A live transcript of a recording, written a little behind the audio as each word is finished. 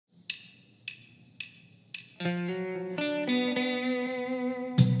Hey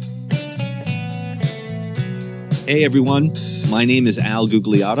everyone, my name is Al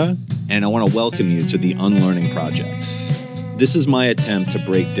Gugliotta, and I want to welcome you to the Unlearning Project. This is my attempt to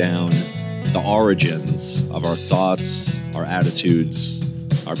break down the origins of our thoughts, our attitudes,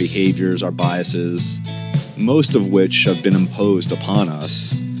 our behaviors, our biases, most of which have been imposed upon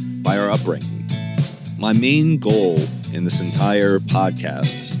us by our upbringing. My main goal in this entire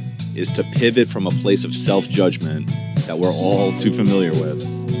podcast is to pivot from a place of self-judgment that we're all too familiar with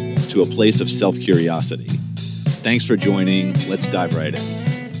to a place of self-curiosity. Thanks for joining. Let's dive right in.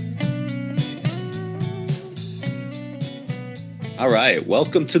 All right.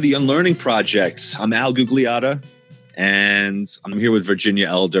 Welcome to the Unlearning Project. I'm Al Gugliotta, and I'm here with Virginia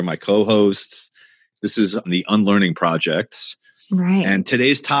Elder, my co-host. This is the Unlearning Project. Right. And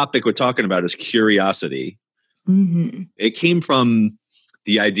today's topic we're talking about is curiosity. Mm-hmm. It came from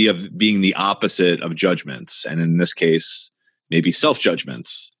the idea of being the opposite of judgments, and in this case, maybe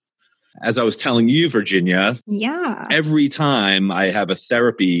self-judgments. As I was telling you, Virginia, every time I have a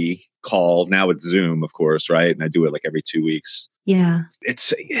therapy call, now it's Zoom, of course, right? And I do it like every 2 weeks. Yeah.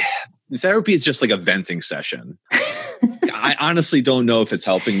 Therapy is just like a venting session. I honestly don't know if it's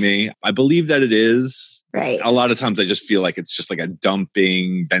helping me. I believe that it is. Right. A lot of times I just feel like it's just like a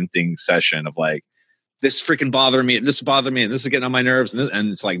dumping, venting session of like, this freaking bothered me, and this bothered me, and this is getting on my nerves. And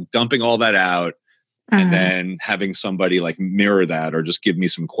it's like dumping all that out. And then having somebody like mirror that or just give me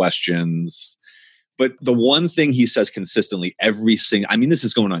some questions. But the one thing he says consistently this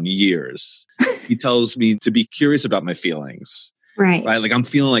is going on years. He tells me to be curious about my feelings. Right. Like I'm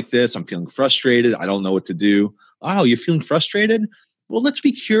feeling like this. I'm feeling frustrated. I don't know what to do. Oh, you're feeling frustrated? Well, let's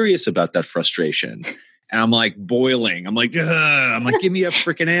be curious about that frustration. And I'm like boiling. I'm like, give me a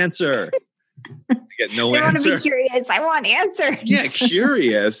freaking answer. I get no answer. I want to be curious. I want answers. Yeah,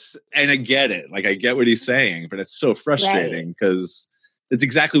 curious. And I get it. Like I get what he's saying, but it's so frustrating because it's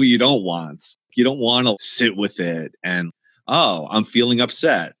exactly what you don't want. You don't want to sit with it and, I'm feeling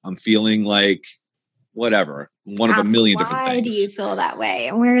upset. I'm feeling like whatever. One of a million different things. Why do you feel that way?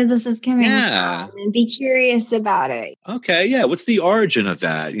 And where this is coming from? And be curious about it. Okay. Yeah. What's the origin of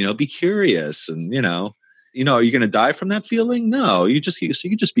that? Be curious and, are you going to die from that feeling? No, you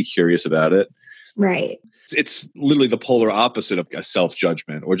can just be curious about it. Right. It's literally the polar opposite of a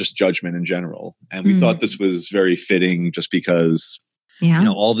self-judgment or just judgment in general. And we thought this was very fitting just because,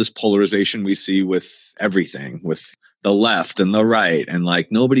 all this polarization we see with everything, with the left and the right, and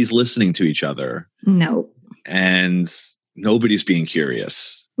like nobody's listening to each other. No. And nobody's being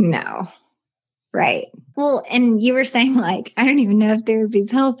curious. No. Right. Well, and you were saying like, I don't even know if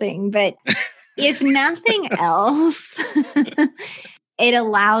therapy's helping, but if nothing else, it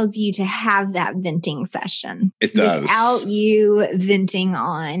allows you to have that venting session. It does. Without you venting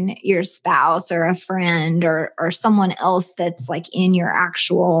on your spouse or a friend or someone else that's like in your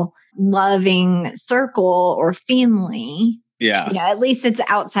actual loving circle or family. Yeah. At least it's an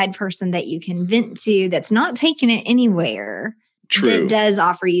outside person that you can vent to that's not taking it anywhere. True. That does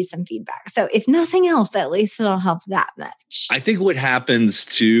offer you some feedback. So if nothing else, at least it'll help that much. I think what happens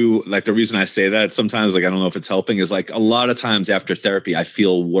too, like the reason I say that sometimes, like, I don't know if it's helping, is like a lot of times after therapy, I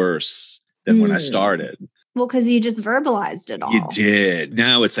feel worse than when I started. Well, because you just verbalized it all. You did.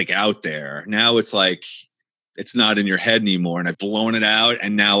 Now it's like out there. Now it's like, it's not in your head anymore. And I've blown it out.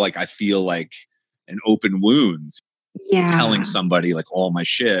 And now like, I feel like an open wound. Yeah. Telling somebody like all my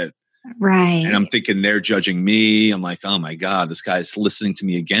shit. Right. And I'm thinking they're judging me. I'm like, oh my God, this guy's listening to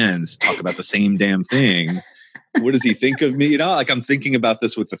me again. Talk about the same damn thing. What does he think of me? Like I'm thinking about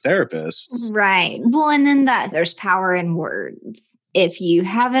this with the therapist. Right. Well, and then there's power in words. If you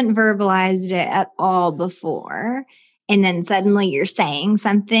haven't verbalized it at all before, and then suddenly you're saying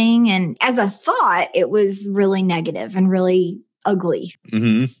something, and as a thought, it was really negative and really ugly.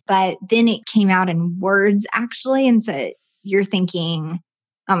 Mm-hmm. But then it came out in words actually. And so you're thinking,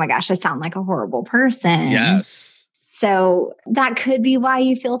 oh my gosh, I sound like a horrible person. Yes. So that could be why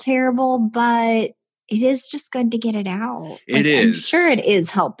you feel terrible, but it is just good to get it out. It is. I'm sure it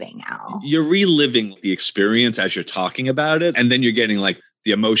is helping out. You're reliving the experience as you're talking about it. And then you're getting like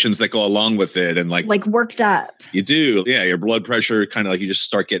the emotions that go along with it. And like worked up. You do. Yeah. Your blood pressure kind of like you just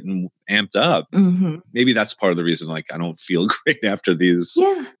start getting amped up. Mm-hmm. Maybe that's part of the reason like I don't feel great after these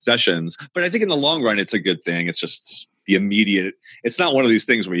sessions. But I think in the long run, it's a good thing. It's just the immediate, it's not one of these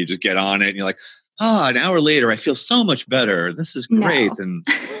things where you just get on it and you're like, an hour later, I feel so much better. This is great. No. And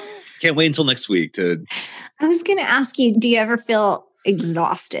can't wait until next week to. I was going to ask you, do you ever feel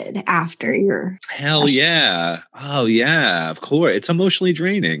exhausted after your Hell session? Yeah. Oh yeah, of course. It's emotionally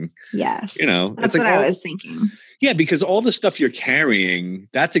draining. Yes. it's That's like what I was thinking. Yeah, because all the stuff you're carrying,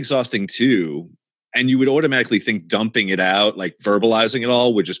 that's exhausting too. And you would automatically think dumping it out, like verbalizing it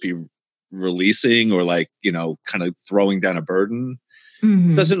all, would just be releasing or like, kind of throwing down a burden.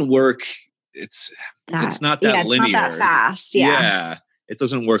 It doesn't work. It's not that linear. It's not that fast. Yeah. It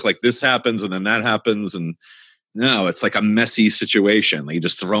doesn't work like this happens and then that happens. And no, it's like a messy situation. Like, you're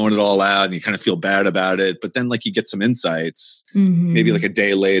just throwing it all out and you kind of feel bad about it. But then like you get some insights, maybe like a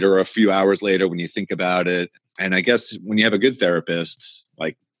day later or a few hours later when you think about it. And I guess when you have a good therapist,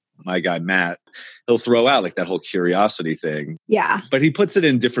 like my guy, Matt, he'll throw out like that whole curiosity thing. Yeah. But he puts it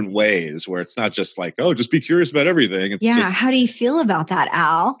in different ways where it's not just like, oh, just be curious about everything. It's just, how do you feel about that,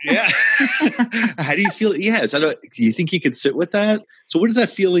 Al? Yeah. How do you feel? Yeah. Do you think you could sit with that? So what does that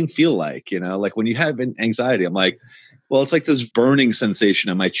feeling feel like? Like when you have anxiety, I'm like, well, it's like this burning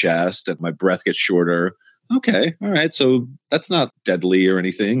sensation in my chest and my breath gets shorter. Okay. All right. So that's not deadly or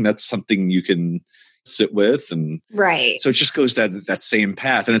anything. That's something you can sit with. And right. So it just goes that same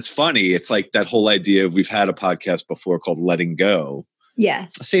path. And it's funny. It's like that whole idea of, we've had a podcast before called Letting Go. Yes.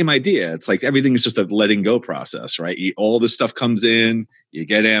 Same idea. It's like everything is just a letting go process, right? All this stuff comes in, you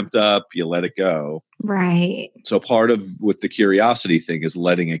get amped up, you let it go. Right. So part of with the curiosity thing is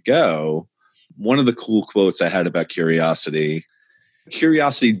letting it go. One of the cool quotes I had about curiosity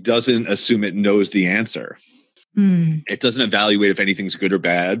doesn't assume it knows the answer. It doesn't evaluate if anything's good or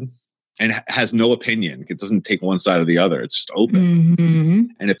bad, and has no opinion. It doesn't take one side or the other. It's just open.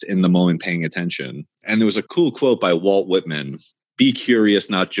 And it's in the moment paying attention. And there was a cool quote by Walt Whitman: be curious,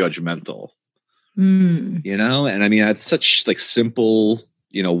 not judgmental. And I mean, that's such like simple,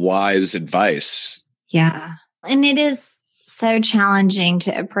 wise advice. Yeah. And it is so challenging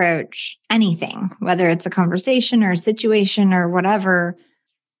to approach anything, whether it's a conversation or a situation or whatever,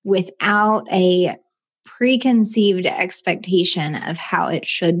 without a preconceived expectation of how it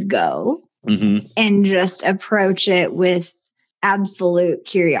should go, and just approach it with absolute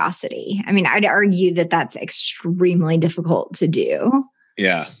curiosity. I mean, I'd argue that that's extremely difficult to do.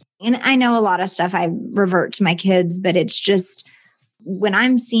 Yeah. And I know a lot of stuff I revert to my kids, but it's just when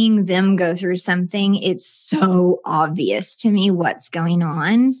I'm seeing them go through something, it's so obvious to me what's going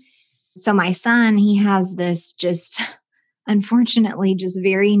on. So my son, he has this just, unfortunately, just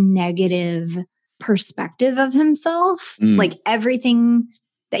very negative perspective of himself. Like everything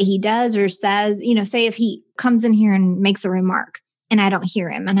that he does or says, say if he comes in here and makes a remark and I don't hear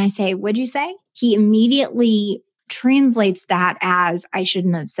him and I say, what'd you say? He immediately translates that as, I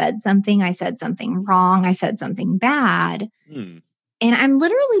shouldn't have said something. I said something wrong. I said something bad. And I'm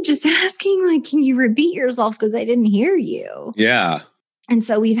literally just asking, like, can you repeat yourself? Because I didn't hear you. Yeah. And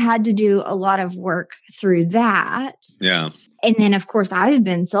so we've had to do a lot of work through that. Yeah. And then, of course, I've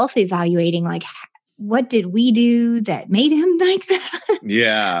been self-evaluating, like, what did we do that made him like that?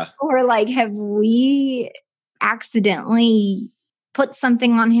 Yeah. Or like, have we accidentally put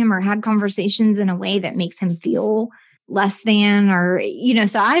something on him or had conversations in a way that makes him feel less than, or,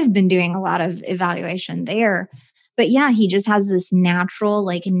 so I've been doing a lot of evaluation there. But yeah, he just has this natural,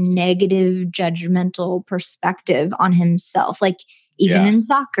 like, negative, judgmental perspective on himself. Like, even in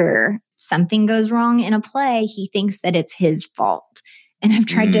soccer, something goes wrong in a play, he thinks that it's his fault. And I've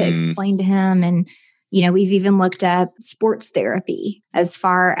tried to explain to him, and we've even looked up sports therapy as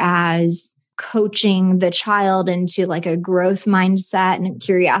far as coaching the child into like a growth mindset and a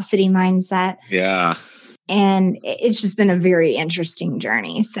curiosity mindset. Yeah. And it's just been a very interesting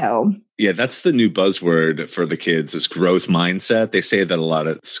journey. So yeah, that's the new buzzword for the kids, is growth mindset. They say that a lot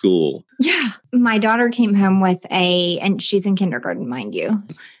at school. Yeah. My daughter came home with and she's in kindergarten, mind you,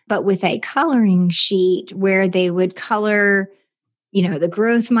 but with a coloring sheet where they would color the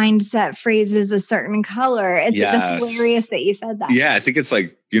growth mindset phrases a certain color. That's hilarious that you said that. Yeah, I think it's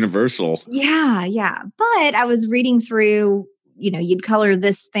like universal. Yeah, yeah. But I was reading through, you'd color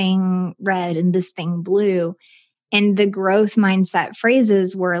this thing red and this thing blue. And the growth mindset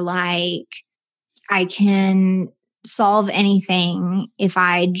phrases were like, I can solve anything if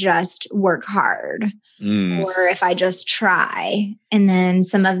I just work hard or if I just try. And then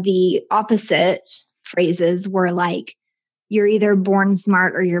some of the opposite phrases were like, you're either born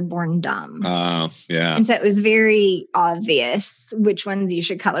smart or you're born dumb. Yeah. And so it was very obvious which ones you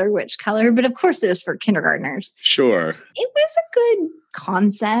should color which color. But of course, it was for kindergartners. Sure. It was a good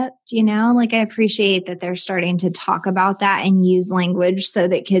concept, like I appreciate that they're starting to talk about that and use language so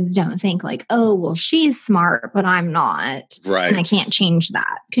that kids don't think like, oh, well, she's smart, but I'm not. Right. And I can't change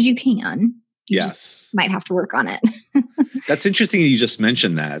that, because you can. You Yes. just might have to work on it. That's interesting that you just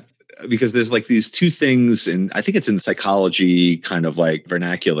mentioned that, because there's like these two things, and I think it's in psychology kind of like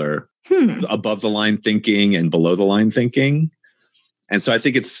vernacular, above the line thinking and below the line thinking. And so I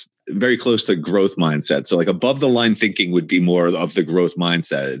think it's very close to growth mindset. So like above the line thinking would be more of the growth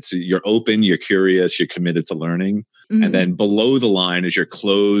mindset. It's you're open, you're curious, you're committed to learning. Mm. And then below the line is you're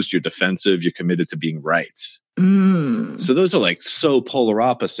closed, you're defensive, you're committed to being right. Mm. So those are like so polar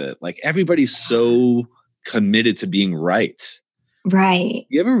opposite. Like everybody's so committed to being right. Right.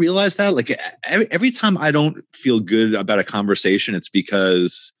 You ever realize that? Like every time I don't feel good about a conversation, it's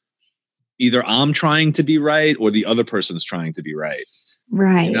because either I'm trying to be right or the other person's trying to be right.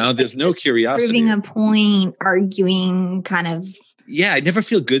 Right. You know, there's no curiosity. Proving a point, arguing, kind of. Yeah, I never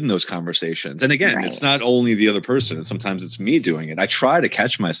feel good in those conversations. And again, It's not only the other person. Sometimes it's me doing it. I try to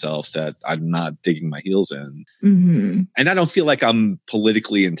catch myself that I'm not digging my heels in. Mm-hmm. And I don't feel like I'm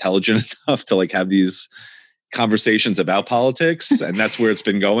politically intelligent enough to like have these conversations about politics. And that's where it's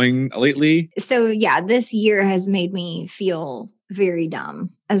been going lately. So yeah, this year has made me feel very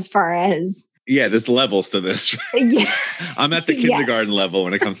dumb as far as. Yeah, there's levels to this. Yeah. I'm at the kindergarten level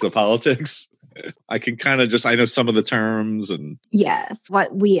when it comes to politics. I can kind of I know some of the terms and. Yes.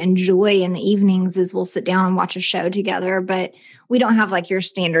 What we enjoy in the evenings is we'll sit down and watch a show together, but we don't have like your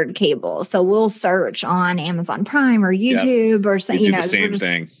standard cable. So we'll search on Amazon Prime or YouTube or something, the same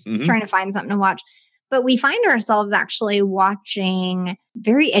thing. Mm-hmm. Trying to find something to watch. But we find ourselves actually watching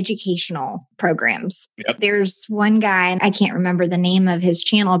very educational programs. Yep. There's one guy, and I can't remember the name of his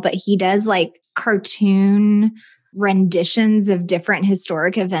channel, but he does like cartoon renditions of different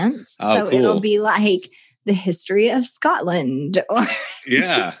historic events. So cool. It'll be like the history of Scotland or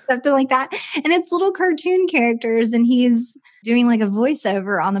something like that. And it's little cartoon characters and he's doing like a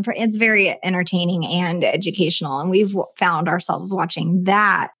voiceover on it's very entertaining and educational. And we've found ourselves watching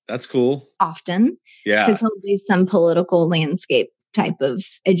that. That's cool. Often. Yeah. Because he'll do some political landscape type of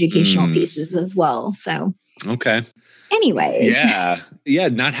educational pieces as well. So. Okay. Anyways. Yeah.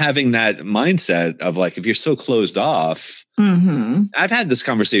 Not having that mindset of like, if you're so closed off, I've had this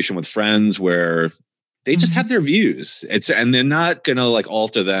conversation with friends where they just have their views. And they're not going to like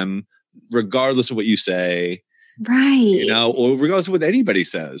alter them regardless of what you say. Right. You know, or regardless of what anybody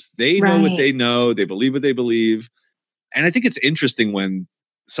says. They know what they know. They believe what they believe. And I think it's interesting when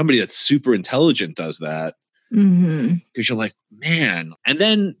somebody that's super intelligent does that. Because you're like, man. And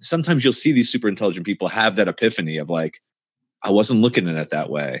then sometimes you'll see these super intelligent people have that epiphany of like, I wasn't looking at it that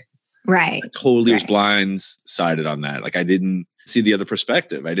way. Right. I totally was blindsided on that. Like I didn't see the other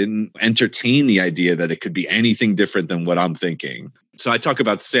perspective. I didn't entertain the idea that it could be anything different than what I'm thinking. So I talk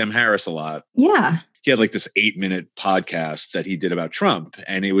about Sam Harris a lot. Yeah. He had like this 8-minute podcast that he did about Trump.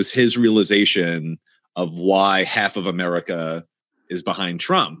 And it was his realization of why half of America is behind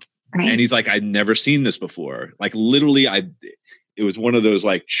Trump. Right. And he's like, I'd never seen this before. Like literally, it was one of those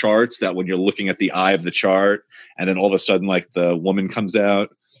like charts that when you're looking at the eye of the chart and then all of a sudden like the woman comes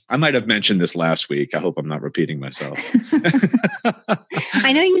out. I might have mentioned this last week. I hope I'm not repeating myself.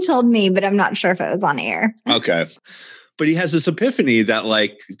 I know you told me, but I'm not sure if it was on air. Okay. But he has this epiphany that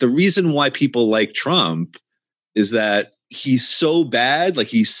like the reason why people like Trump is that he's so bad. Like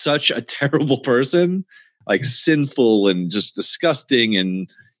he's such a terrible person, like sinful and just disgusting and,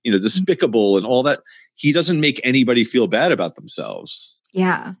 you know, despicable and all that. He doesn't make anybody feel bad about themselves.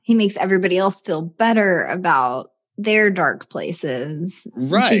 Yeah. He makes everybody else feel better about their dark places.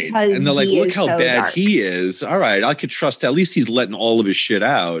 Right. And they're like, look how bad he is. All right. I could trust. At least he's letting all of his shit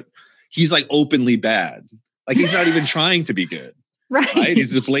out. He's like openly bad. Like he's not even trying to be good. Right.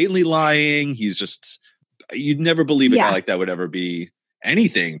 He's just blatantly lying. He's just, you'd never believe a guy like that would ever be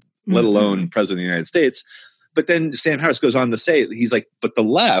anything, let alone president of the United States. But then Sam Harris goes on to say, he's like, but the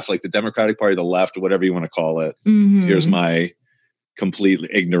left, like the Democratic Party, the left, or whatever you want to call it. Here's my complete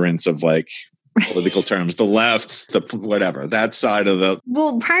ignorance of like political terms, the left, the whatever, that side of the.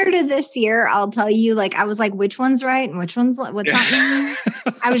 Well, prior to this year, I'll tell you, like, I was like, which one's right and which one's what's happening?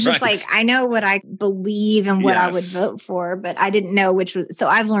 I was just like, I know what I believe and what I would vote for, but I didn't know which was. So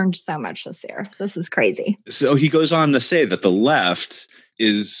I've learned so much this year. This is crazy. So he goes on to say that the left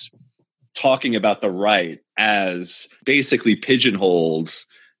is talking about the right as basically pigeonholed,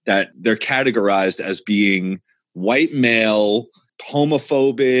 that they're categorized as being white male,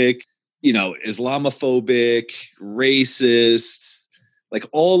 homophobic, you know, Islamophobic, racist, like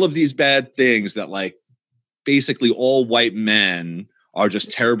all of these bad things that like basically all white men are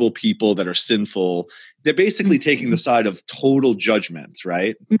just terrible people that are sinful. They're basically taking the side of total judgment,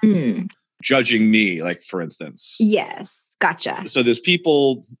 right? Judging me, like for instance. Yes. Gotcha. So there's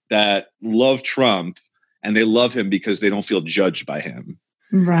people that love Trump and they love him because they don't feel judged by him.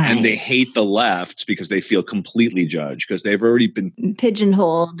 Right. And they hate the left because they feel completely judged because they've already been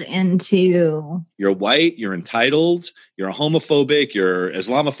pigeonholed into. You're white, you're entitled, you're homophobic, you're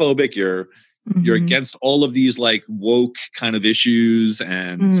Islamophobic, you're, You're against all of these like woke kind of issues,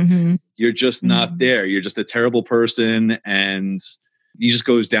 and you're just not there. You're just a terrible person. And he just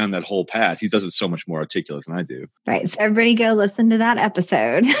goes down that whole path. He does it so much more articulate than I do. Right. So everybody go listen to that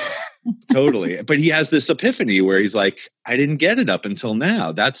episode. Totally. But he has this epiphany where he's like, I didn't get it up until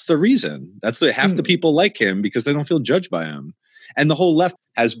now. That's the reason. That's half the people like him because they don't feel judged by him. And the whole left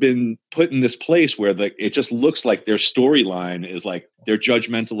has been put in this place where it just looks like their storyline is like they're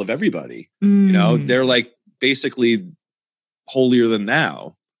judgmental of everybody. You know, they're like basically holier than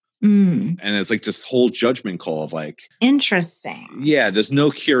thou. And it's like this whole judgment call of like, interesting. Yeah, there's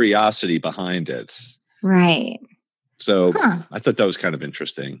no curiosity behind it. Right. So I thought that was kind of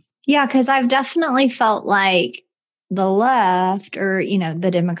interesting. Yeah, because I've definitely felt like the left or, you know, the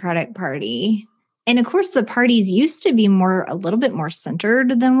Democratic Party. And of course, the parties used to be a little bit more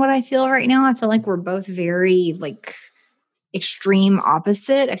centered than what I feel right now. I feel like we're both very like extreme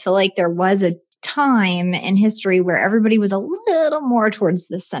opposite. I feel like there was a time in history where everybody was a little more towards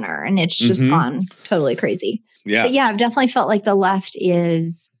the center, and it's just gone totally crazy. Yeah. But yeah, I've definitely felt like the left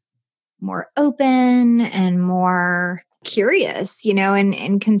is more open and more curious, you know,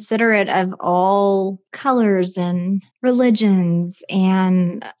 and considerate of all colors and religions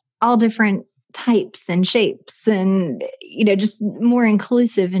and all different types and shapes and, you know, just more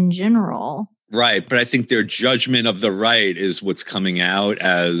inclusive in general. Right. But I think their judgment of the right is what's coming out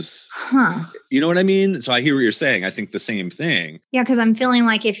as, you know what I mean? So I hear what you're saying. I think the same thing. Yeah, because I'm feeling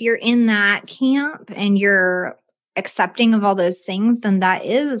like if you're in that camp and you're accepting of all those things, then that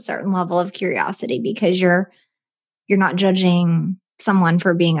is a certain level of curiosity because you're not judging someone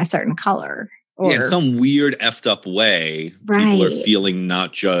for being a certain color. Or, in some weird effed up way, people are feeling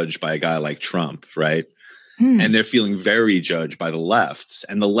not judged by a guy like Trump, right? And they're feeling very judged by the lefts.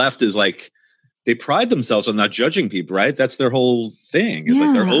 And the left is like, they pride themselves on not judging people, right? That's their whole thing. It's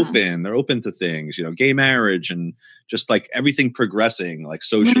like they're open to things, you know, gay marriage and just like everything progressing like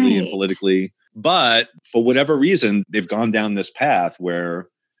socially and politically. But for whatever reason, they've gone down this path where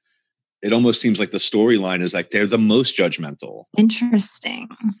it almost seems like the storyline is like they're the most judgmental. Interesting.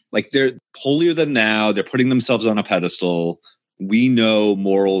 Like they're holier than thou. They're putting themselves on a pedestal. We know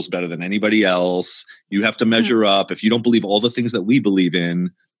morals better than anybody else. You have to measure up. If you don't believe all the things that we believe in,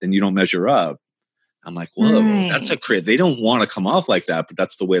 then you don't measure up. I'm like, whoa, that's a crit. They don't want to come off like that, but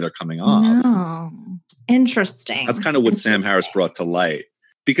that's the way they're coming off. No. Interesting. That's kind of what Sam Harris brought to light.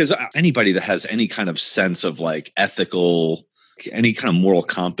 Because anybody that has any kind of sense of like ethical, any kind of moral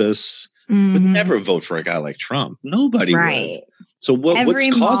compass would never vote for a guy like Trump. Nobody would. So what's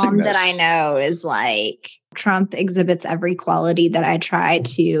causing mom this? That I know is like Trump exhibits every quality that I try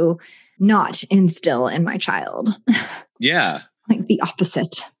to not instill in my child. Yeah. Like the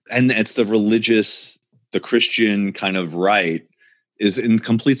opposite. And it's the Christian kind of right is in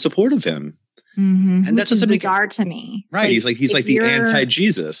complete support of him. And that's just bizarre to me. Right. Like, he's like the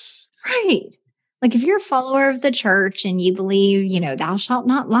anti-Jesus. Right. Like if you're a follower of the church and you believe, you know, thou shalt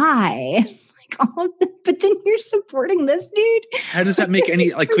not lie, like all of this, but then you're supporting this dude. How does that make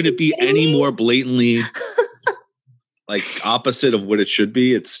any, like, could it be any more blatantly like opposite of what it should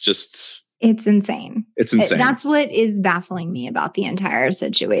be? It's insane. It's insane. That's what is baffling me about the entire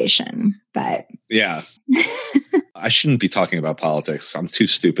situation. But yeah, I shouldn't be talking about politics. I'm too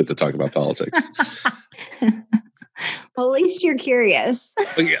stupid to talk about politics. Well, at least you're curious.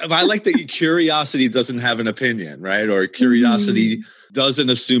 I like that curiosity doesn't have an opinion, right? Or curiosity doesn't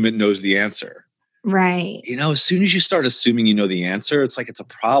assume it knows the answer. Right. You know, as soon as you start assuming you know the answer, it's like it's a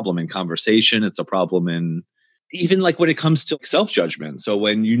problem in conversation. It's a problem in even like when it comes to self-judgment. So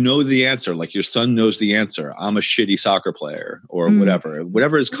when you know the answer, like your son knows the answer, I'm a shitty soccer player or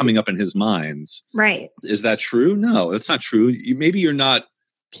whatever is coming up in his mind. Right. Is that true? No, that's not true. Maybe you're not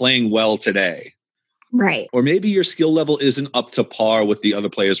playing well today. Right. Or maybe your skill level isn't up to par with the other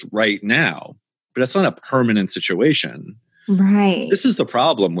players right now, but that's not a permanent situation. Right. This is the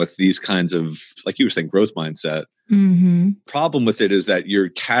problem with these kinds of, like you were saying, growth mindset. Problem with it is that you're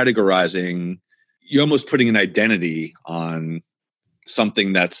categorizing, you're almost putting an identity on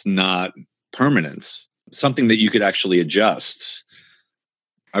something that's not permanent, something that you could actually adjust.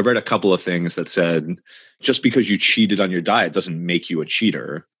 I read a couple of things that said, just because you cheated on your diet doesn't make you a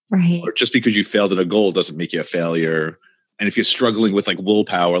cheater. Right. Or just because you failed at a goal doesn't make you a failure. And if you're struggling with like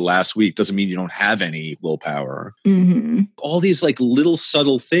willpower last week, doesn't mean you don't have any willpower. All these like little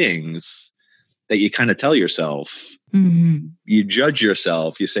subtle things that you kind of tell yourself. You judge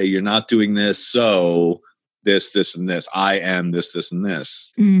yourself. You say, you're not doing this. So this, and this. I am this, and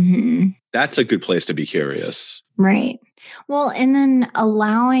this. That's a good place to be curious. Right. Well, and then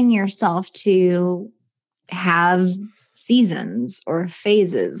allowing yourself to have seasons or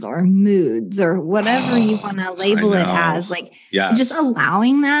phases or moods or whatever you want to label it as. Like just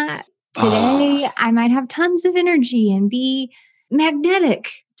allowing that. Today, I might have tons of energy and be magnetic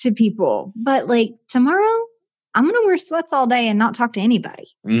to people, but like tomorrow, I'm going to wear sweats all day and not talk to anybody,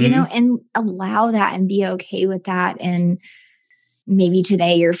 you know, and allow that and be okay with that. And maybe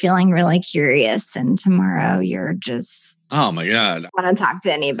today you're feeling really curious and tomorrow you're just, oh my God, want to talk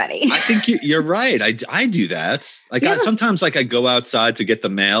to anybody. I think you're right. I do that. Like sometimes like I go outside to get the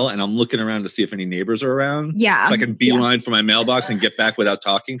mail and I'm looking around to see if any neighbors are around. Yeah. So I can beeline for my mailbox and get back without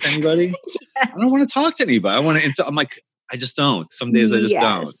talking to anybody. Yes. I don't want to talk to anybody. I'm like, I just don't. Some days I just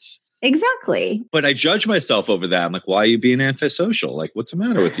don't. Exactly. But I judge myself over that. I'm like, why are you being antisocial? Like, what's the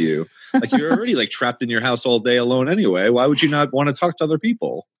matter with you? Like, you're already like trapped in your house all day alone anyway. Why would you not want to talk to other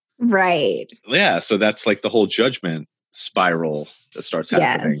people? Right. Yeah. So that's like the whole judgment spiral that starts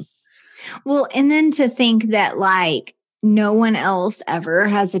happening. Yes. Well, and then to think that like no one else ever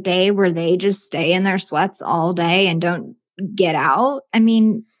has a day where they just stay in their sweats all day and don't get out. I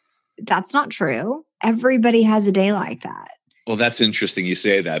mean, that's not true. Everybody has a day like that. Well, that's interesting you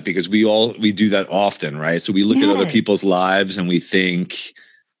say that because we do that often, right? So we look at other people's lives and we think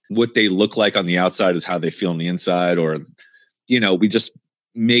what they look like on the outside is how they feel on the inside, or, you know, we just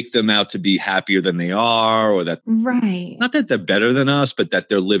make them out to be happier than they are, or that, not that they're better than us, but that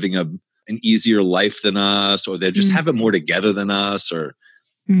they're living an easier life than us, or they just have it more together than us, or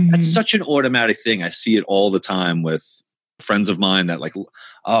that's such an automatic thing. I see it all the time with friends of mine that like,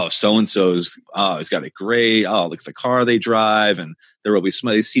 oh, so-and-so's, he's got it great. Oh, look at the car they drive. And they're always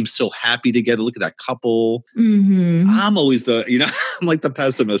smiling. They seem so happy together. Look at that couple. I'm always I'm like the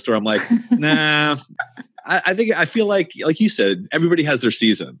pessimist, or I'm like, nah, I feel like you said, everybody has their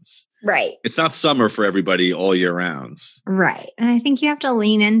seasons. Right. It's not summer for everybody all year round. Right. And I think you have to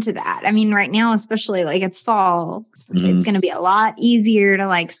lean into that. I mean, right now, especially like it's fall, it's going to be a lot easier to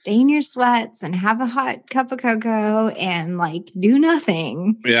like stay in your sweats and have a hot cup of cocoa and like do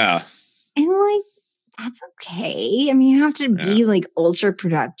nothing. Yeah. And like, that's okay. I mean, you have to be like ultra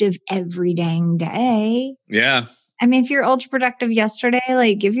productive every dang day. Yeah. I mean, if you're ultra productive yesterday,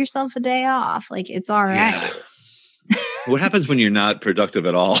 like give yourself a day off. Like it's all right. Yeah. What happens when you're not productive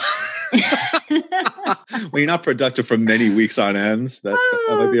at all? When you're not productive for many weeks on end, that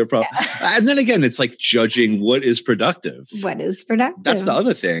might be a problem. Yeah. And then again, it's like judging what is productive. What is productive? That's the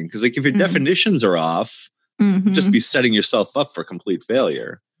other thing. Because like if your definitions are off, just be setting yourself up for complete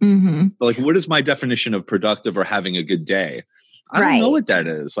failure. Like, what is my definition of productive or having a good day? I don't know what that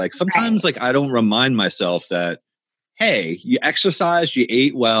is. Like sometimes like I don't remind myself that, hey, you exercised, you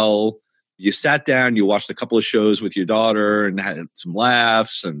ate well, you sat down, you watched a couple of shows with your daughter and had some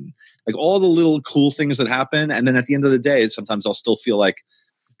laughs and like all the little cool things that happen. And then at the end of the day, sometimes I'll still feel like,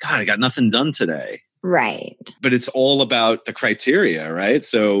 God, I got nothing done today. Right. But it's all about the criteria, right?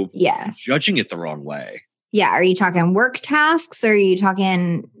 So judging it the wrong way. Yeah. Are you talking work tasks, or are you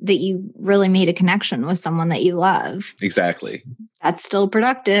talking that you really made a connection with someone that you love? Exactly. That's still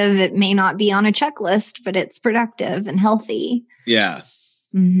productive. It may not be on a checklist, but it's productive and healthy. Yeah.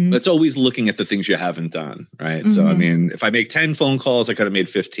 It's always looking at the things you haven't done, right? So, I mean, if I make 10 phone calls, I could have made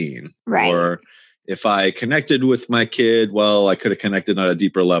 15. Right. Or if I connected with my kid, well, I could have connected on a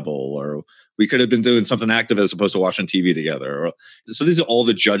deeper level, or we could have been doing something active as opposed to watching TV together. So these are all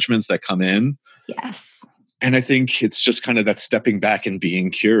the judgments that come in. Yes. And I think it's just kind of that stepping back and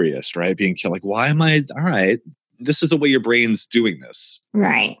being curious, right? Being like, why am I, all right, this is the way your brain's doing this.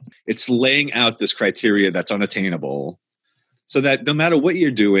 Right. It's laying out this criteria that's unattainable, so that no matter what you're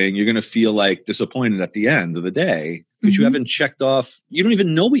doing, you're going to feel like disappointed at the end of the day because you haven't checked off. You don't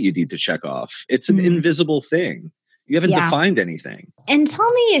even know what you need to check off. It's an invisible thing. You haven't defined anything. And tell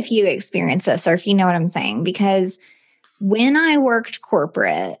me if you experience this or if you know what I'm saying, because when I worked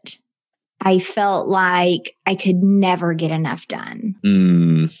corporate, I felt like I could never get enough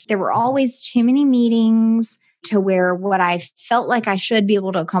done. There were always too many meetings to where what I felt like I should be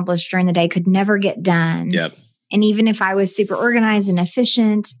able to accomplish during the day could never get done. Yep. And even if I was super organized and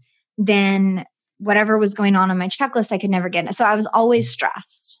efficient, then whatever was going on my checklist, I could never get it. So I was always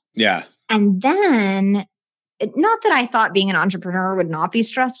stressed. Yeah. And then, not that I thought being an entrepreneur would not be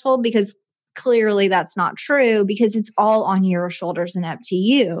stressful, because clearly that's not true, because it's all on your shoulders and up to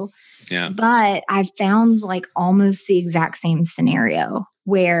you. Yeah. But I've found like almost the exact same scenario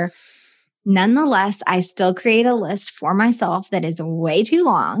where nonetheless, I still create a list for myself that is way too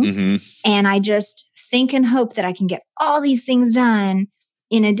long. And I just think and hope that I can get all these things done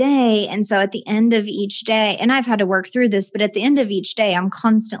in a day. And so at the end of each day, and I've had to work through this, but at the end of each day, I'm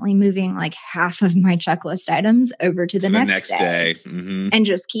constantly moving like half of my checklist items over to the next day. And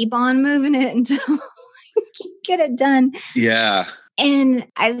just keep on moving it until get it done. Yeah. And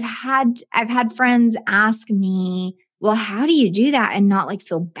I've had friends ask me, well, how do you do that and not like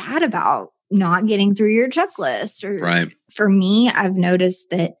feel bad about not getting through your checklist? Or Right. For me, I've noticed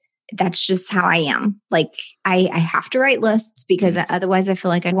that that's just how I am. Like I have to write lists because otherwise I feel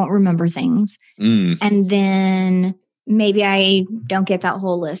like I won't remember things. And then maybe I don't get that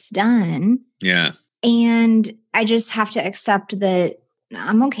whole list done. Yeah. And I just have to accept that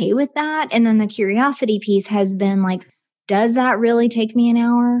I'm okay with that. And then the curiosity piece has been like, does that really take me an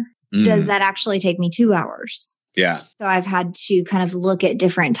hour? Does that actually take me 2 hours? Yeah. So I've had to kind of look at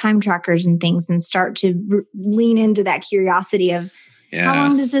different time trackers and things and start to lean into that curiosity of how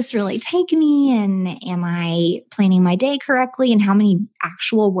long does this really take me? And am I planning my day correctly? And how many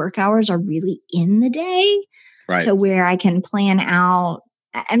actual work hours are really in the day? Right. To where I can plan out.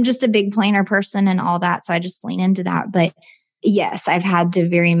 I'm just a big planner person and all that. So I just lean into that. But yes, I've had to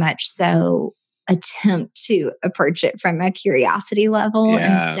very much so attempt to approach it from a curiosity level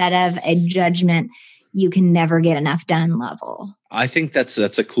instead of a judgment. You can never get enough done level. I think that's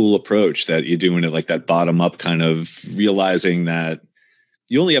a cool approach that you're doing it like that bottom up kind of realizing that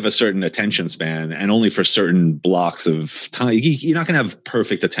you only have a certain attention span and only for certain blocks of time. You're not going to have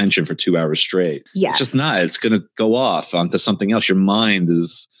perfect attention for 2 hours straight. Yes. It's just not. It's going to go off onto something else. Your mind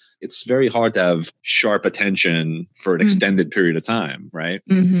it's very hard to have sharp attention for an extended period of time, right?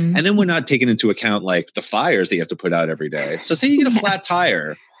 And then we're not taking into account like the fires that you have to put out every day. So say you get a flat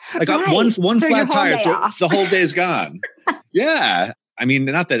tire. Like one flat tire, the whole day's gone. Yeah. I mean,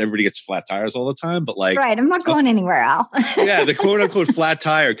 not that everybody gets flat tires all the time, but like... Right. I'm not going anywhere, Al. Yeah. The quote unquote flat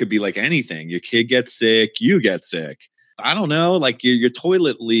tire could be like anything. Your kid gets sick. You get sick. I don't know, like your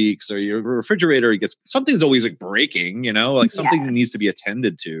toilet leaks or your refrigerator gets... Something's always like breaking, like something that needs to be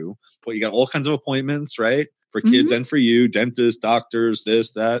attended to. But you got all kinds of appointments, right? For kids and for you, dentists, doctors,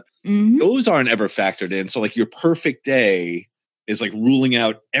 this, that. Those aren't ever factored in. So like your perfect day is like ruling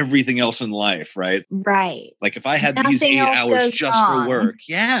out everything else in life, right? Right. Like if I had these 8 hours just for work.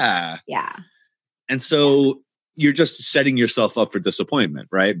 Yeah. Yeah. And so you're just setting yourself up for disappointment,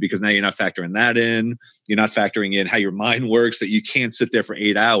 right? Because now you're not factoring that in. You're not factoring in how your mind works, that you can't sit there for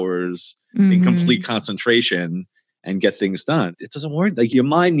 8 hours in complete concentration and get things done. It doesn't work. Like your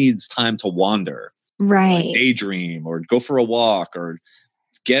mind needs time to wander. Right. Like daydream or go for a walk or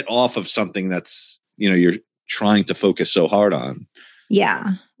get off of something that's, you're trying to focus so hard on.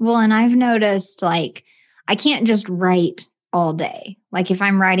 Yeah. Well, and I've noticed like I can't just write all day. Like if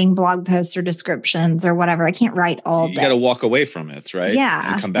I'm writing blog posts or descriptions or whatever, I can't write all day. You got to walk away from it, right?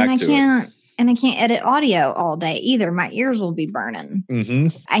 Yeah. And come back to it. And I can't edit audio all day either. My ears will be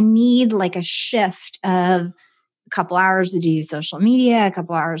burning. I need like a shift of a couple hours to do social media, a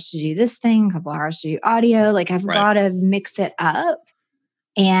couple hours to do this thing, a couple hours to do audio. Like I've got to mix it up.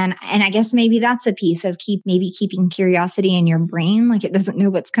 And I guess maybe that's a piece of keeping curiosity in your brain, like it doesn't know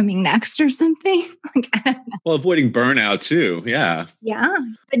what's coming next or something. Like I don't know. Well, avoiding burnout too. Yeah. Yeah.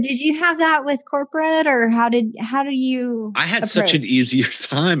 But did you have that with corporate, or how do you? I had such an easier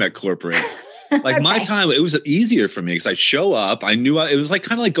time at corporate. Like my time, it was easier for me because I show up. I knew it was like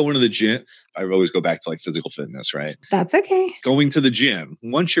kind of like going to the gym. I always go back to like physical fitness, right? That's okay. Going to the gym.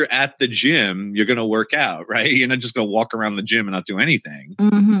 Once you're at the gym, you're going to work out, right? You're not just going to walk around the gym and not do anything.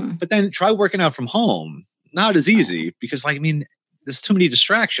 But then try working out from home. Not as easy because there's too many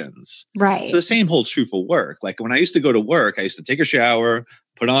distractions. Right. So the same holds true for work. Like when I used to go to work, I used to take a shower,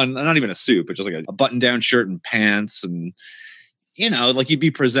 put on, not even a suit, but just like a button-down shirt and pants and... like you'd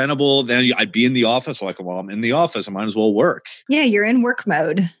be presentable. Then I'd be in the office. Like, well, I'm in the office. I might as well work. Yeah, you're in work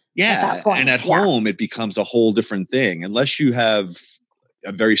mode. Yeah. At that point. And at home, it becomes a whole different thing. Unless you have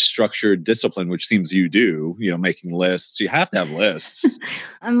a very structured discipline, which seems you do, making lists. You have to have lists.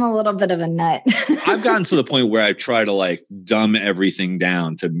 I'm a little bit of a nut. I've gotten to the point where I try to like dumb everything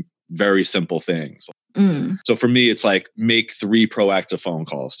down to very simple things. So for me, it's like make 3 proactive phone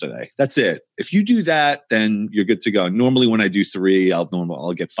calls today. That's it. If you do that, then you're good to go. Normally when I do 3,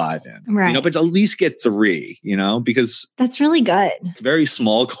 I'll get 5 in, right. But at least get 3, because that's really good. Very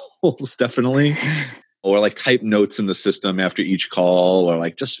small goals, definitely. Or like type notes in the system after each call, or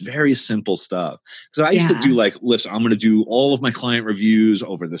like just very simple stuff. So I used to do like, listen, I'm going to do all of my client reviews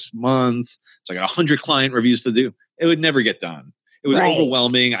over this month. So I got 100 client reviews to do. It would never get done. It was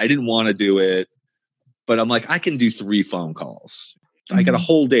overwhelming. I didn't want to do it. But I'm like, I can do 3 phone calls. I got a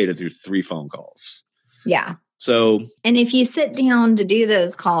whole day to do 3 phone calls. Yeah. So. And if you sit down to do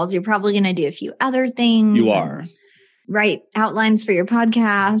those calls, you're probably going to do a few other things. You are. Write outlines for your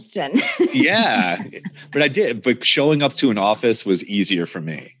podcast. And yeah. But I did. But showing up to an office was easier for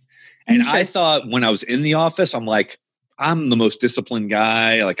me. And I thought when I was in the office, I'm like, I'm the most disciplined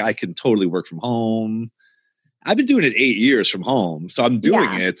guy. Like I can totally work from home. I've been doing it 8 years from home. So I'm doing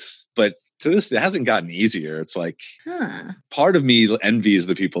Yeah. it, but to this, it hasn't gotten easier. It's like Huh. part of me envies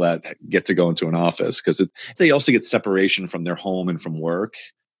the people that get to go into an office because they also get separation from their home and from work.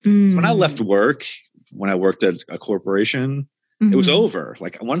 So when I left work, when I worked at a corporation, it was over.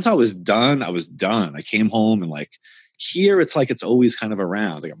 Like once I was done, I was done. I came home and like here, it's like it's always kind of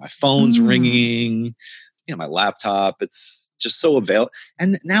around. I got my phone's ringing, my laptop. It's just so available.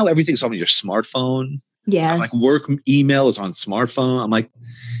 And now everything's on your smartphone. Yes. Like work email is on smartphone. I'm like,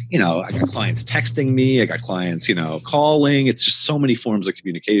 I got clients texting me. I got clients, calling. It's just so many forms of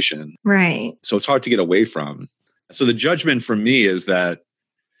communication. Right. So it's hard to get away from. So the judgment for me is that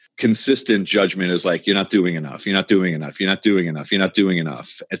consistent judgment is like, you're not doing enough. You're not doing enough. You're not doing enough. You're not doing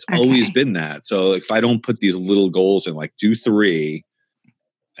enough. It's always been that. So if I don't put these little goals in, like do 3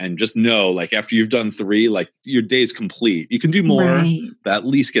 and just know, like after you've done 3, like your day's complete. You can do more, but at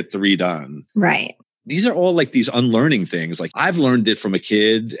least get 3 done. Right. These are all like these unlearning things. Like I've learned it from a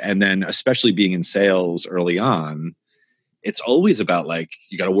kid, and then especially being in sales early on, it's always about like,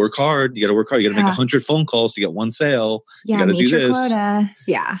 you got to work hard. You got to work hard. You got to make 100 phone calls to get 1 sale. Yeah, you got to do this. Quota.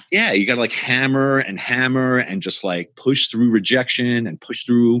 Yeah. Yeah. You got to like hammer and just like push through rejection and push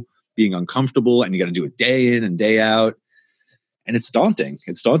through being uncomfortable. And you got to do it day in and day out. And it's daunting.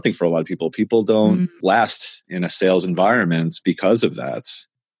 It's daunting for a lot of people. People don't last in a sales environment because of that.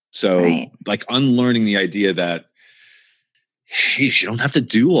 So like unlearning the idea that, geez, you don't have to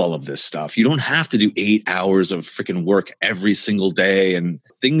do all of this stuff. You don't have to do 8 hours of freaking work every single day, and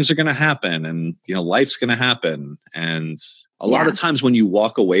things are going to happen, and life's going to happen. And a lot of times when you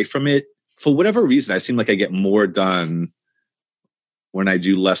walk away from it, for whatever reason, I seem like I get more done when I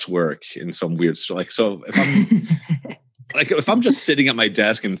do less work in some weird like. So if I'm if I'm just sitting at my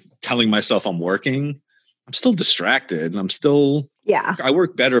desk and telling myself I'm working, I'm still distracted. I'm still. Yeah. I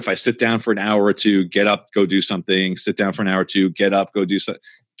work better if I sit down for an hour or 2, get up, go do something, sit down for an hour or 2, get up, go do something.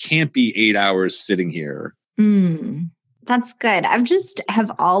 Can't be 8 hours sitting here. That's good.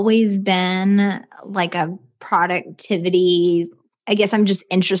 Have always been like a productivity. I guess I'm just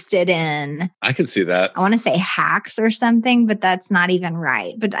interested in. I can see that. I want to say hacks or something, but that's not even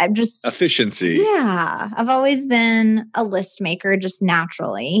right. But I'm just. Efficiency. Yeah. I've always been a list maker just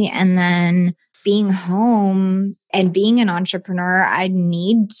naturally. And then being home and being an entrepreneur, I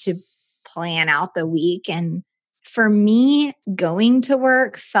need to plan out the week. And for me, going to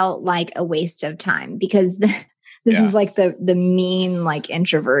work felt like a waste of time because this is like the mean like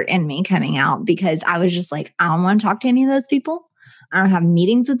introvert in me coming out, because I was just like, I don't want to talk to any of those people. I don't have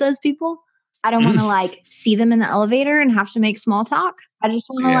meetings with those people. I don't want to like see them in the elevator and have to make small talk. I just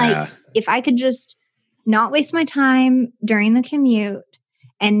want to like, if I could just not waste my time during the commute,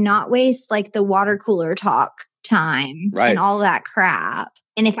 and not waste like the water cooler talk time and all that crap.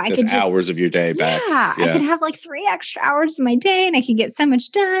 And if I could just hours of your day back. Yeah, I could have like 3 extra hours of my day and I could get so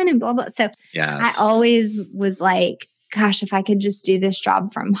much done and blah, blah. So I always was like, gosh, if I could just do this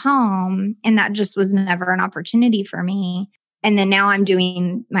job from home. And that just was never an opportunity for me. And then now I'm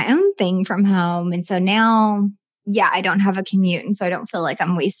doing my own thing from home. And so now, I don't have a commute. And so I don't feel like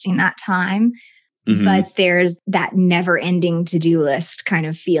I'm wasting that time. But there's that never ending to-do list kind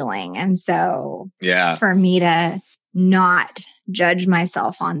of feeling. And so for me to not judge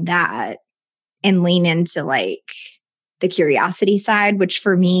myself on that and lean into like the curiosity side, which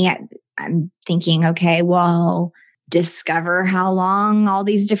for me, I'm thinking, okay, well, discover how long all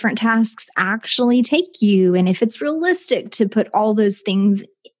these different tasks actually take you. And if it's realistic to put all those things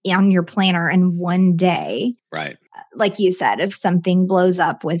on your planner in one day. Right. Like you said, if something blows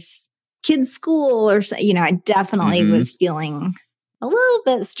up with kids' school or, I definitely was feeling a little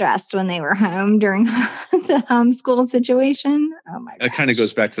bit stressed when they were home during the homeschool situation. Oh my god! It kind of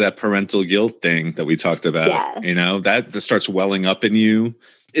goes back to that parental guilt thing that we talked about. Yes. That starts welling up in you.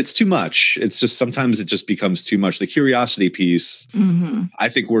 It's too much. It's just sometimes it just becomes too much. The curiosity piece, I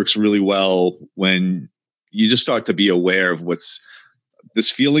think, works really well when you just start to be aware of this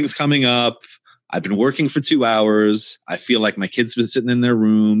feeling's coming up. I've been working for 2 hours. I feel like my kids been sitting in their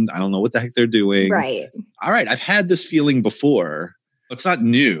room. I don't know what the heck they're doing. Right. All right. I've had this feeling before. It's not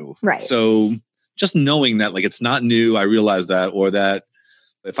new. Right. So just knowing that, like, it's not new. I realize that, or that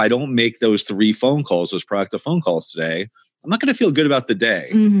if I don't make those 3 phone calls, those proactive phone calls today, I'm not going to feel good about the day.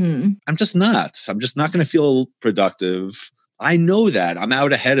 I'm just not. I'm just not going to feel productive. I know that. I'm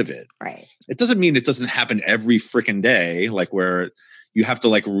out ahead of it. Right. It doesn't mean it doesn't happen every freaking day, like where you have to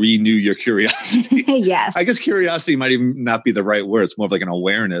like renew your curiosity. Yes. I guess curiosity might even not be the right word. It's more of like an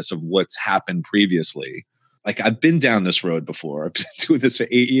awareness of what's happened previously. Like I've been down this road before. I've been doing this for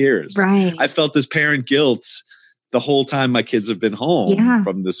 8 years. Right. I felt this parent guilt the whole time my kids have been home Yeah.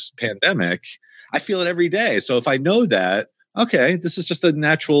 from this pandemic. I feel it every day. So if I know that, okay, this is just a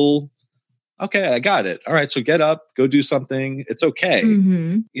natural, okay, I got it. All right, so get up, go do something. It's okay.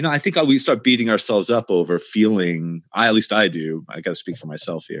 Mm-hmm. I think we start beating ourselves up over feeling, at least I do. I got to speak for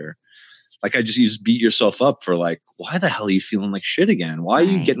myself here. Like you just beat yourself up for like, why the hell are you feeling like shit again? Why are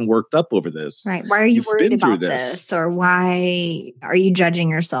you getting worked up over this? Right. Why are you You've worried been through about this? Or why are you judging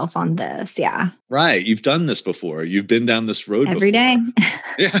yourself on this? Yeah. Right. You've done this before. You've been down this road every day.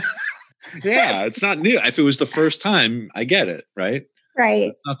 Yeah. Yeah. It's not new. If it was the first time, I get it. Right. Right.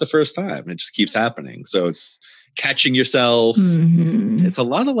 It's not the first time. It just keeps happening. So it's catching yourself. Mm-hmm. It's a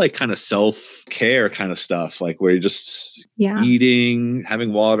lot of like kind of self-care kind of stuff, like where you're just eating,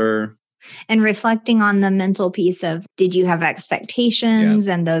 having water. And reflecting on the mental piece of, did you have expectations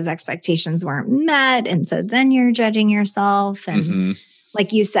and those expectations weren't met? And so then you're judging yourself. And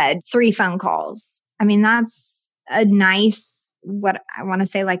like you said, 3 phone calls. I mean, that's a nice, what I want to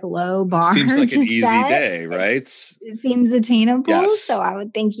say, like low bar. Seems like an easy set. day, right? It seems attainable. Yes. So I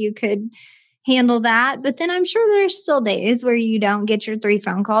would think you could handle that. But then I'm sure there's still days where you don't get your 3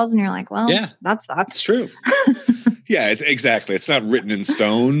 phone calls and you're like, well, that sucks. It's true. Yeah, exactly. It's not written in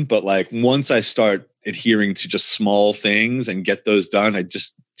stone, but like once I start adhering to just small things and get those done, I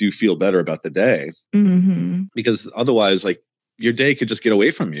just do feel better about the day. Because otherwise, like your day could just get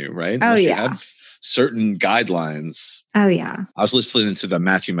away from you, right? Oh, Unless yeah. you have certain guidelines. Oh, yeah. I was listening to the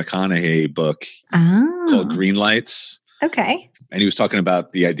Matthew McConaughey book called Green Lights. Okay. And he was talking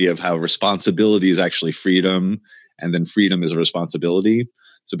about the idea of how responsibility is actually freedom, and then freedom is a responsibility.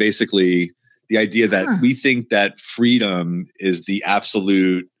 So basically, the idea that we think that freedom is the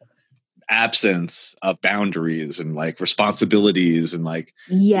absolute absence of boundaries and like responsibilities and like,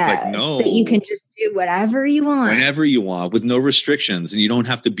 no, that you can just do whatever you want. Whenever you want with no restrictions, and you don't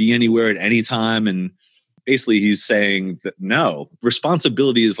have to be anywhere at any time. And basically he's saying that no,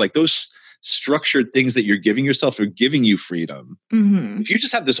 responsibility is like those structured things that you're giving yourself are giving you freedom. If you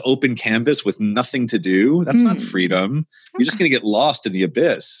just have this open canvas with nothing to do, that's not freedom. You're just going to get lost in the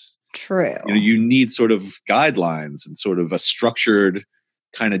abyss. True. You need sort of guidelines and sort of a structured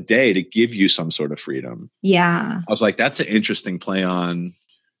kind of day to give you some sort of freedom. Yeah. I was like, that's an interesting play on,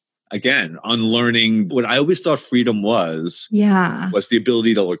 again, unlearning what I always thought freedom was the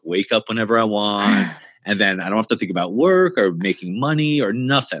ability to like wake up whenever I want. And then I don't have to think about work or making money or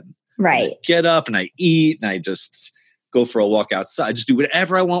nothing. Right. I just get up and I eat and I just go for a walk outside. I just do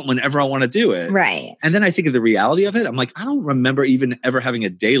whatever I want whenever I want to do it. Right. And then I think of the reality of it. I'm like, I don't remember even ever having a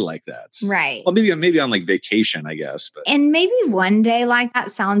day like that. Right. Well, maybe on like vacation, I guess. But. And maybe one day like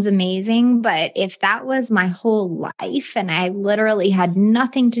that sounds amazing. But if that was my whole life and I literally had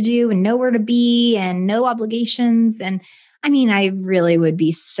nothing to do and nowhere to be and no obligations, and I mean, I really would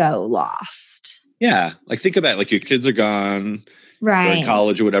be so lost. Yeah. Like think about it, like your kids are gone. Right. You're in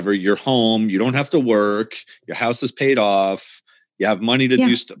college or whatever. You're home. You don't have to work. Your house is paid off. You have money to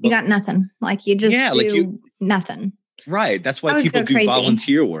do stuff. You got nothing. Like you just do nothing. Right. That's why people do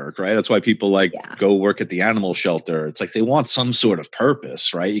volunteer work, right? That's why people go work at the animal shelter. It's like they want some sort of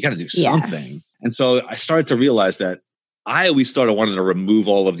purpose, right? You got to do something. And so I started to realize that I always started wanting to remove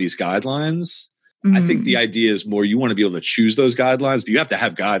all of these guidelines. I think the idea is more you want to be able to choose those guidelines, but you have to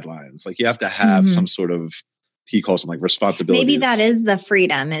have guidelines. Like you have to have some sort of, he calls them like responsibilities. Maybe that is the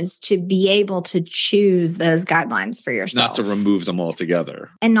freedom, is to be able to choose those guidelines for yourself. Not to remove them altogether.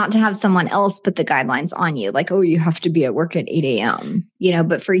 And not to have someone else put the guidelines on you. Like, oh, you have to be at work at 8 a.m.,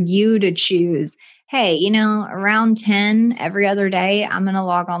 but for you to choose, hey, around 10 every other day, I'm going to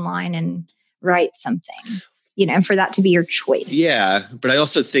log online and write something, for that to be your choice. Yeah. But I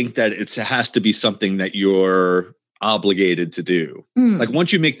also think that it has to be something that you're obligated to do. Like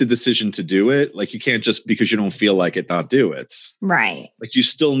once you make the decision to do it, like you can't just because you don't feel like it, not do it. Right. Like you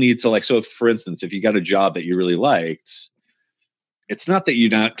still need to so for instance, if you got a job that you really liked, it's not that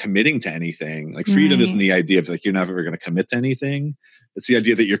you're not committing to anything. Like freedom isn't the idea of like, you're never going to commit to anything. It's the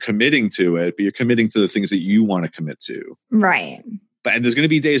idea that you're committing to it, but you're committing to the things that you want to commit to. Right. And there's going to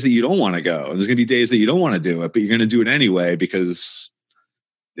be days that you don't want to go. And there's going to be days that you don't want to do it, but you're going to do it anyway because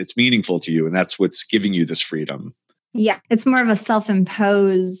it's meaningful to you. And that's what's giving you this freedom. Yeah. It's more of a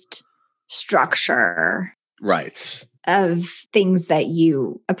self-imposed structure. Right. Of things that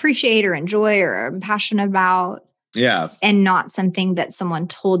you appreciate or enjoy or are passionate about. Yeah. And not something that someone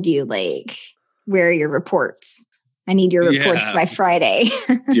told you, like, where are your reports? I need your reports by Friday.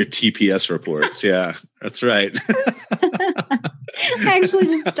 Your TPS reports. Yeah, that's right. I actually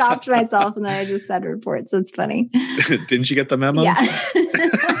just stopped myself and then I just said reports. It's funny. Didn't you get the memo? Yeah.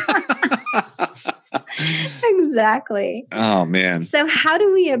 Exactly. Oh, man. So how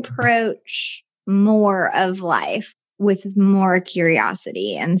do we approach more of life with more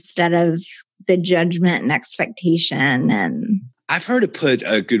curiosity instead of the judgment and expectation. And I've heard it put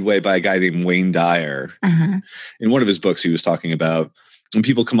a good way by a guy named Wayne Dyer. In one of his books, he was talking about when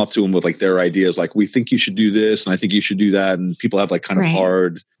people come up to him with like their ideas, like, we think you should do this and I think you should do that. And people have like kind of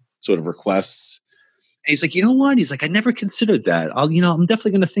hard sort of requests. And he's like, you know what? He's like, I never considered that. I'm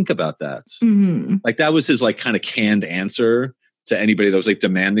definitely going to think about that. Like that was his like kind of canned answer to anybody that was like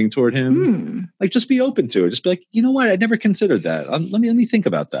demanding toward him. Like, just be open to it. Just be like, you know what? I never considered that. Let me think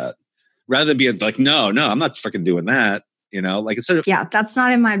about that. Rather than being like, no, I'm not freaking doing that. Like instead of, that's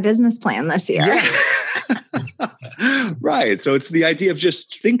not in my business plan this year. Yeah. Right. So it's the idea of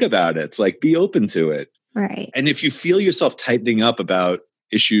just think about it. It's like, be open to it. Right. And if you feel yourself tightening up about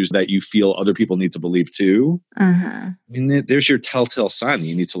issues that you feel other people need to believe too, I mean, there's your telltale sign that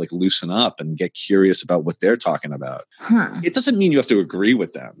you need to like loosen up and get curious about what they're talking about. It doesn't mean you have to agree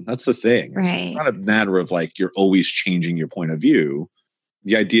with them. That's the thing. It's not a matter of like, you're always changing your point of view.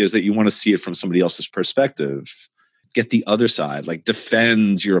 The idea is that you want to see it from somebody else's perspective. Get the other side, like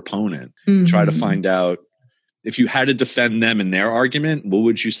defend your opponent. Try to find out if you had to defend them in their argument, what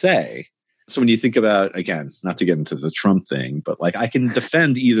would you say? So when you think about, again, not to get into the Trump thing, but like I can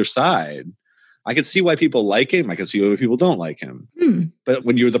defend either side. I can see why people like him. I can see why people don't like him. But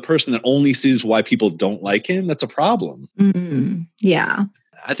when you're the person that only sees why people don't like him, that's a problem. Yeah.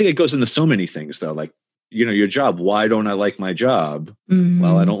 I think it goes into so many things though. Like, your job. Why don't I like my job?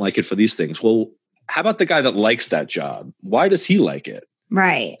 Well, I don't like it for these things. Well, how about the guy that likes that job? Why does he like it?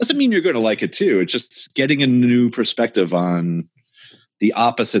 Right. Doesn't mean you're going to like it too. It's just getting a new perspective on the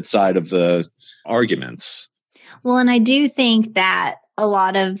opposite side of the arguments. Well, and I do think that a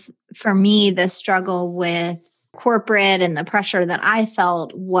lot of, for me, the struggle with corporate and the pressure that I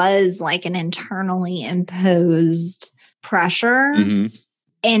felt was like an internally imposed pressure.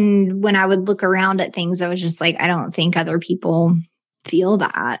 And when I would look around at things, I was just like, I don't think other people feel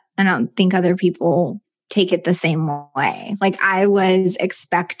that. I don't think other people take it the same way. Like I was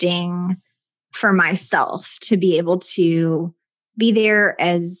expecting for myself to be able to be there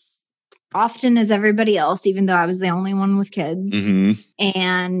as often as everybody else, even though I was the only one with kids,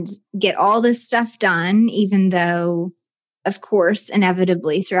 and get all this stuff done, even though, of course,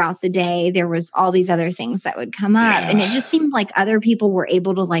 inevitably throughout the day, there was all these other things that would come up. And it just seemed like other people were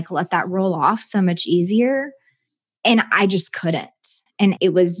able to like let that roll off so much easier. And I just couldn't. And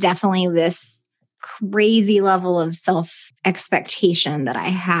it was definitely this crazy level of self-expectation that I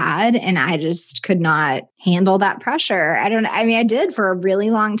had. And I just could not handle that pressure. I did for a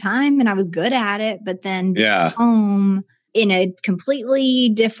really long time and I was good at it, but then home in a completely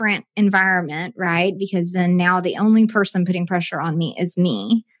different environment, right? Because then now the only person putting pressure on me is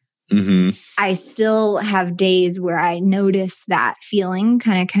me. I still have days where I notice that feeling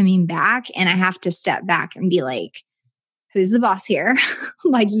kind of coming back and I have to step back and be like, who's the boss here?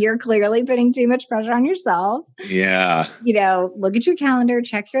 Like, you're clearly putting too much pressure on yourself. Yeah. Look at your calendar,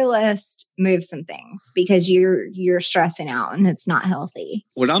 check your list, move some things because you're stressing out and it's not healthy.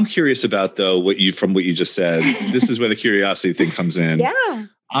 What I'm curious about though, from what you just said, this is where the curiosity thing comes in. Yeah.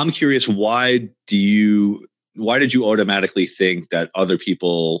 I'm curious, why did you automatically think that other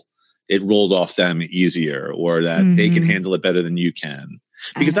people, it rolled off them easier or that they can handle it better than you can?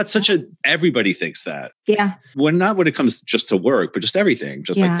 Because that's everybody thinks that. Yeah. Not when it comes just to work, but just everything.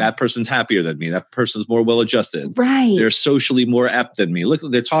 Just like that person's happier than me. That person's more well-adjusted. Right. They're socially more apt than me. Look,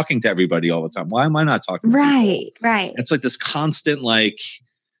 they're talking to everybody all the time. Why am I not talking to people? Right. It's like this constant, like,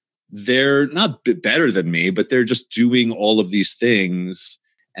 they're not better than me, but they're just doing all of these things.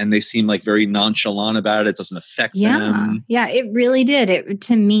 And they seem like very nonchalant about it. It doesn't affect them. Yeah, it really did.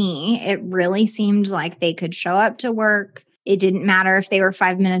 To me, it really seemed like they could show up to work. It didn't matter if they were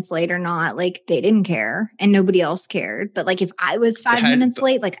 5 minutes late or not. Like, they didn't care and nobody else cared. But like, if I was 5 minutes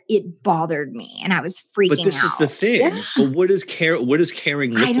late, like, it bothered me and I was freaking out. But this is the thing. Yeah. But what does caring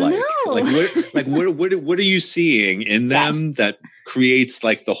look like? I don't know. What are you seeing in them that creates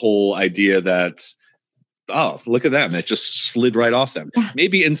like the whole idea that, oh, look at them, that just slid right off them? Yeah.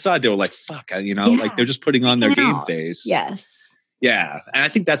 Maybe inside they were like, fuck, like they're just putting on their game face. Yes. Yeah. And I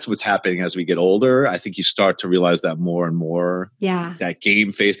think that's what's happening as we get older. I think you start to realize that more and more. Yeah. That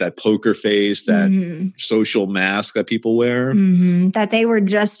game face, that poker face, that social mask that people wear. That they were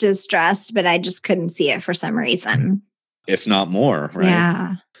just as stressed, but I just couldn't see it for some reason. If not more, right?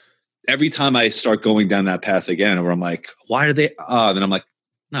 Yeah. Every time I start going down that path again, where I'm like, why do they? Then I'm like,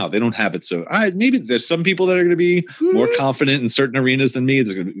 no, they don't have it. So maybe there's some people that are going to be more confident in certain arenas than me.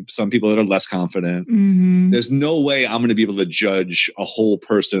 There's going to be some people that are less confident. There's no way I'm going to be able to judge a whole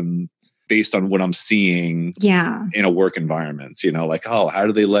person based on what I'm seeing in a work environment, like, oh, how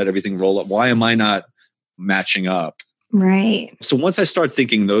do they let everything roll up? Why am I not matching up? Right. So once I start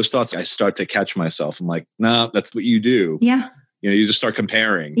thinking those thoughts, I start to catch myself. I'm like, no, that's what you do. Yeah. You just start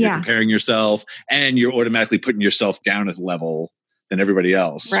comparing. You're comparing yourself, and you're automatically putting yourself down a level than everybody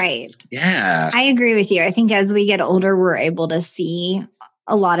else. Right. Yeah. I agree with you. I think as we get older, we're able to see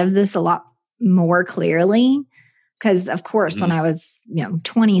a lot of this a lot more clearly. Because of course, when I was,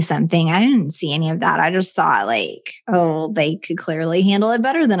 20 something, I didn't see any of that. I just thought like, oh, they could clearly handle it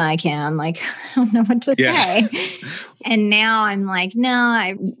better than I can. Like, I don't know what to say. And now I'm like,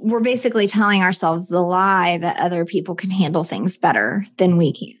 no, we're basically telling ourselves the lie that other people can handle things better than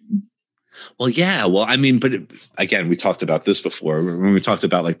we can. Well, yeah. Well, I mean, but again, we talked about this before when we talked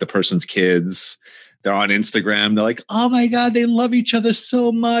about like the person's kids. They're on Instagram. They're like, oh my God, they love each other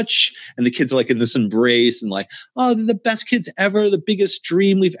so much. And the kids are like in this embrace and like, oh, they're the best kids ever, the biggest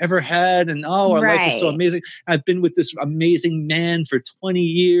dream we've ever had. And oh, our life is so amazing. I've been with this amazing man for 20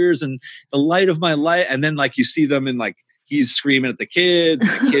 years and the light of my life. And then like you see them and like he's screaming at the kids,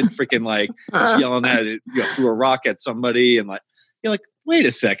 and the kid freaking like just yelling at it, threw a rock at somebody. And like, you're like, wait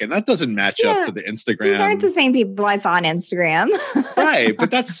a second, that doesn't match up to the Instagram. These aren't the same people I saw on Instagram. Right.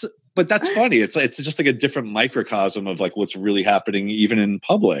 But that's funny. It's just like a different microcosm of like what's really happening even in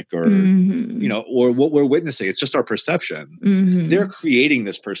public or, or what we're witnessing. It's just our perception. They're creating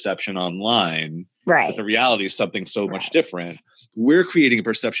this perception online. Right. But the reality is something so much different. We're creating a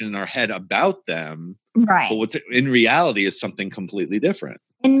perception in our head about them. Right. But what's in reality is something completely different.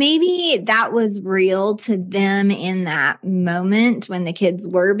 And maybe that was real to them in that moment when the kids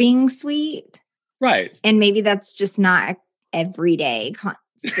were being sweet. Right. And maybe that's just not everyday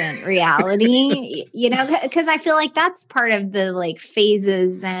constant reality, because I feel like that's part of the like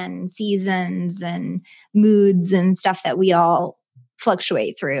phases and seasons and moods and stuff that we all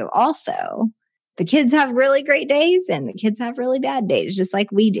fluctuate through. Also, the kids have really great days and the kids have really bad days, just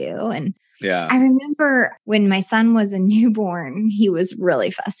like we do. And I remember when my son was a newborn, he was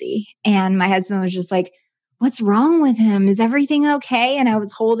really fussy. And my husband was just like, what's wrong with him? Is everything okay? And I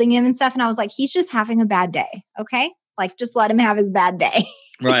was holding him and stuff. And I was like, he's just having a bad day. Okay. Like, just let him have his bad day.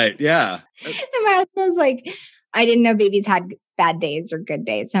 Right. Yeah. And my husband was like, I didn't know babies had bad days or good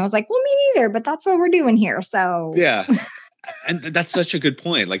days. And I was like, well, me neither, but that's what we're doing here. So yeah. And that's such a good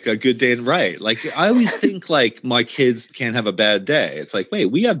point. Like a good day and right. Like I always think like my kids can't have a bad day. It's like, wait,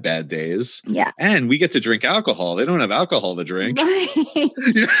 we have bad days. Yeah. And we get to drink alcohol. They don't have alcohol to drink. Right.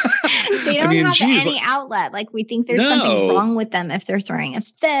 They don't have any outlet. Like we think there's something wrong with them if they're throwing a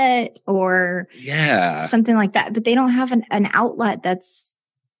fit or something like that. But they don't have an outlet that's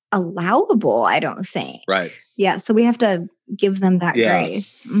allowable, I don't think. Right. Yeah. So we have to give them that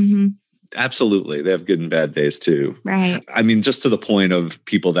grace. Mm-hmm. Absolutely. They have good and bad days too. Right. I mean, just to the point of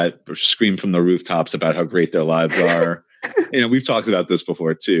people that scream from the rooftops about how great their lives are. We've talked about this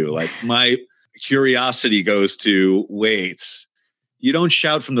before too. Like my curiosity goes to, wait, you don't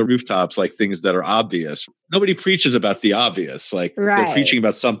shout from the rooftops like things that are obvious. Nobody preaches about the obvious. Like they're preaching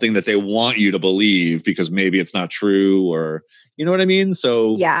about something that they want you to believe because maybe it's not true or, you know what I mean?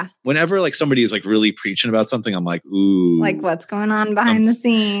 So whenever like somebody is like really preaching about something, I'm like, ooh. Like what's going on behind the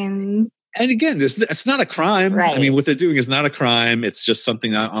scenes? And again, it's not a crime. Right. I mean, what they're doing is not a crime. It's just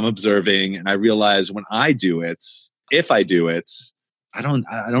something that I'm observing. And I realize when I do it, if I do it, I don't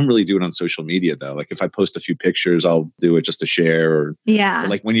really do it on social media though. Like if I post a few pictures, I'll do it just to share. Or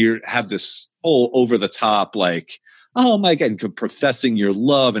like when you have this whole over the top, like, oh my God, professing your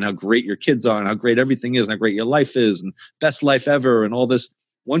love and how great your kids are and how great everything is and how great your life is and best life ever and all this.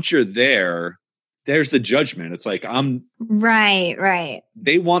 Once you're there, there's the judgment. It's like right.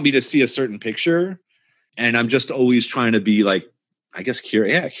 They want me to see a certain picture and I'm just always trying to be like, I guess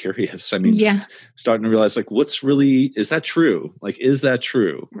curious. I mean, just starting to realize like, is that true? Like, is that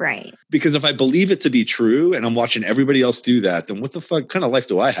true? Right. Because if I believe it to be true and I'm watching everybody else do that, then what the fuck kind of life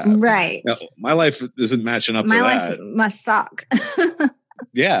do I have? Right. Now, my life isn't matching up to that. My life must suck.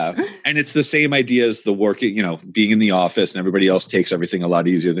 Yeah. And it's the same idea as the working, being in the office and everybody else takes everything a lot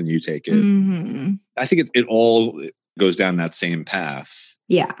easier than you take it. Mm-hmm. I think it all goes down that same path.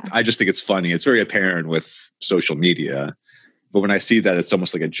 Yeah. I just think it's funny. It's very apparent with social media. But when I see that, it's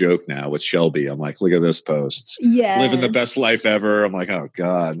almost like a joke now with Shelby. I'm like, look at this post. Yeah. Living the best life ever. I'm like, oh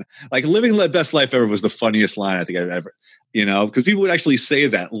God. Like living the best life ever was the funniest line I think I've ever, because people would actually say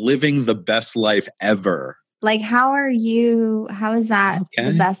that living the best life ever. Like, how is that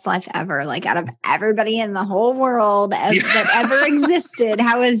the best life ever? Like, out of everybody in the whole world that ever existed,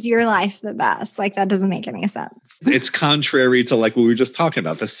 how is your life the best? Like, that doesn't make any sense. It's contrary to like what we were just talking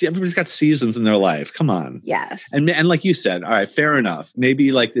about. Everybody's got seasons in their life. Come on. Yes. And like you said, all right, fair enough.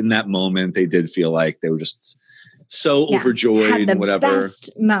 Maybe like in that moment, they did feel like they were just so overjoyed had the and whatever.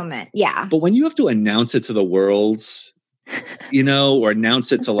 Best moment. Yeah. But when you have to announce it to the world, or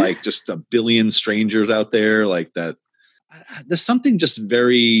announce it to like just a billion strangers out there like that, there's something just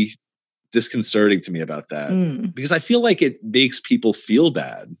very disconcerting to me about that because I feel like it makes people feel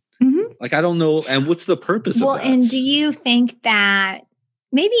bad. Mm-hmm. Like, I don't know. And what's the purpose of that? Well, and do you think that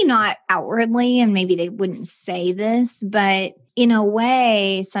maybe not outwardly, and maybe they wouldn't say this, but in a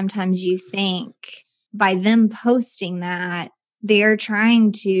way, sometimes you think by them posting that, they're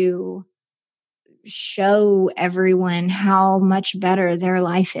trying to show everyone how much better their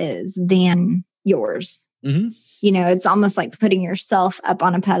life is than yours. Mm-hmm. It's almost like putting yourself up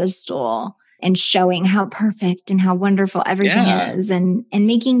on a pedestal and showing how perfect and how wonderful everything is and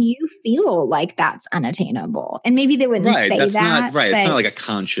making you feel like that's unattainable. And maybe they wouldn't say that. Not, right. It's not like a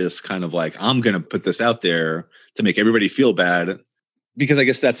conscious kind of like, I'm going to put this out there to make everybody feel bad. Because I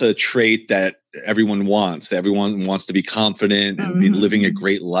guess that's a trait that everyone wants. Everyone wants to be confident and be living a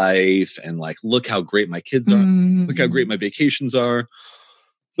great life. And like, look how great my kids are. Mm-hmm. Look how great my vacations are.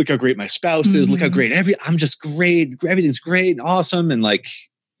 Look how great my spouse is. Look how great I'm just great. Everything's great and awesome. And like,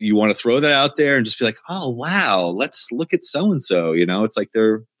 you want to throw that out there and just be like, oh, wow, let's look at so-and-so. It's like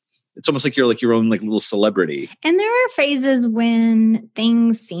it's almost like you're like your own like little celebrity. And there are phases when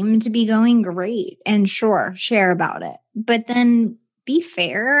things seem to be going great and share about it. But then be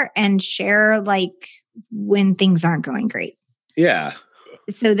fair and share like when things aren't going great. Yeah.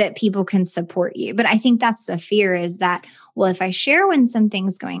 So that people can support you. But I think that's the fear is that, well, if I share when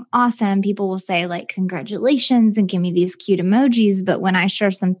something's going awesome, people will say like, congratulations and give me these cute emojis. But when I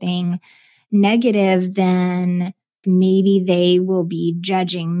share something negative, then maybe they will be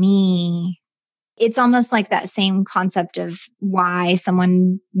judging me. It's almost like that same concept of why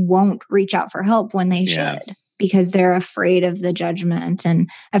someone won't reach out for help when they should. Because they're afraid of the judgment and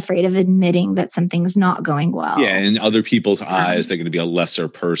afraid of admitting that something's not going well. Yeah, in other people's eyes, they're going to be a lesser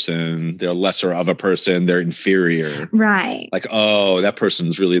person. They're lesser of a person. They're inferior. Right. Like, oh, that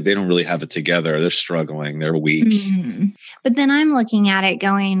person's they don't really have it together. They're struggling. They're weak. Mm-hmm. But then I'm looking at it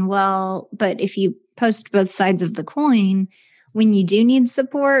going, well, but if you post both sides of the coin, when you do need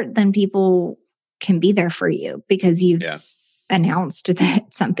support, then people can be there for you because you've announced that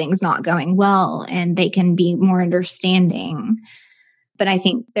something's not going well and they can be more understanding. But I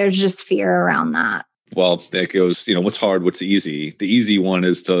think there's just fear around that. Well, that goes, what's hard, what's easy? The easy one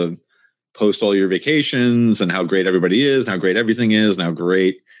is to post all your vacations and how great everybody is and how great everything is and how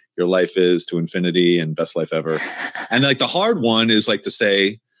great your life is to infinity and best life ever. And like the hard one is like to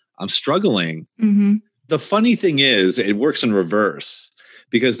say, I'm struggling. Mm-hmm. The funny thing is it works in reverse.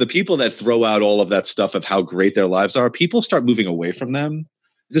 Because the people that throw out all of that stuff of how great their lives are, people start moving away from them.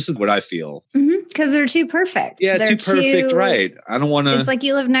 This is what I feel. Because they're too perfect. Yeah, they're too perfect, right. I don't want to... It's like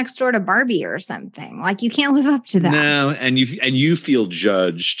you live next door to Barbie or something. Like you can't live up to that. No, and you feel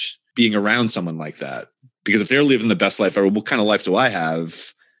judged being around someone like that. Because if they're living the best life ever, what kind of life do I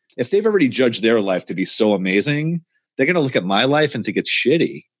have? If they've already judged their life to be so amazing, they're going to look at my life and think it's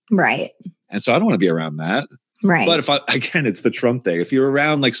shitty. Right. And so I don't want to be around that. Right. But again, it's the Trump thing. If you're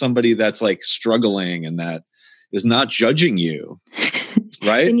around like somebody that's like struggling and that is not judging you,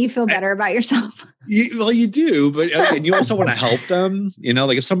 right? Then you feel better about yourself. You do, but and you also want to help them.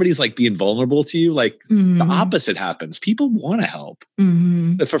 Like if somebody's like being vulnerable to you, like the opposite happens. People want to help.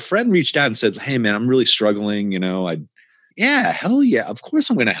 Mm-hmm. If a friend reached out and said, "Hey, man, I'm really struggling," hell yeah, of course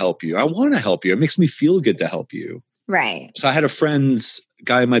I'm going to help you. I want to help you. It makes me feel good to help you. Right. So I had a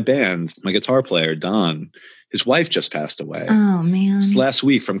guy in my band, my guitar player, Don. His wife just passed away. Oh, man. Just last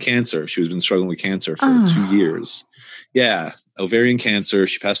week from cancer. She was been struggling with cancer for 2 years. Yeah. Ovarian cancer.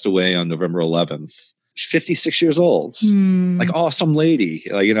 She passed away on November 11th. She's 56 years old. Like awesome lady,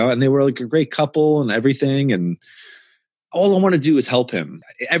 and they were like a great couple and everything. And all I want to do is help him.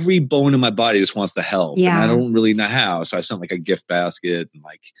 Every bone in my body just wants to help. Yeah. And I don't really know how. So I sent like a gift basket and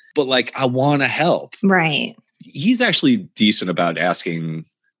but I want to help. Right. He's actually decent about asking.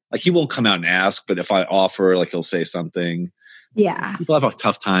 Like he won't come out and ask, but if I offer, like he'll say something. Yeah. People have a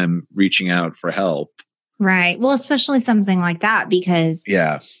tough time reaching out for help. Right. Well, especially something like that, because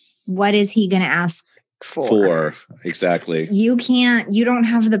what is he going to ask for. Exactly. You don't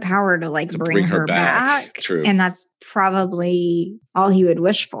have the power to like bring her back. True. And that's probably all he would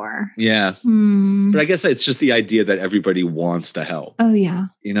wish for. Yeah. But I guess it's just the idea that everybody wants to help. Oh, yeah.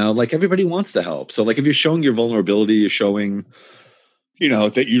 Like everybody wants to help. So like if you're showing your vulnerability, you're showing,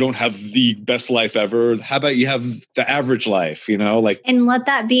 that you don't have the best life ever. How about you have the average life, and let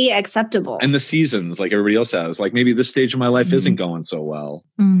that be acceptable. And the seasons like everybody else has, like maybe this stage of my life isn't going so well.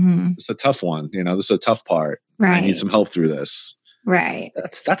 It's a tough one. This is a tough part. Right. I need some help through this. Right.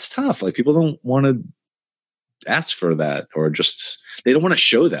 That's tough. Like people don't want to ask for that or just, they don't want to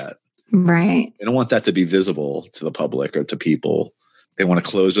show that. Right. They don't want that to be visible to the public or to people. They want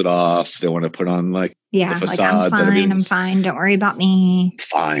to close it off. They want to put on the facade. I'm fine. Don't worry about me.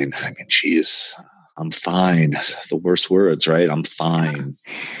 Fine. I mean, geez, I'm fine. The worst words, right? I'm fine.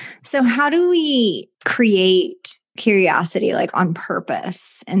 Yeah. So how do we create curiosity like on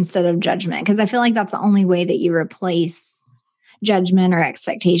purpose instead of judgment? Because I feel like that's the only way that you replace judgment or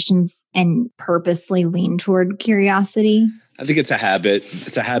expectations and purposely lean toward curiosity. I think it's a habit.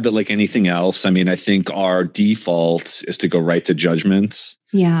 It's a habit like anything else. I mean, I think our default is to go right to judgments.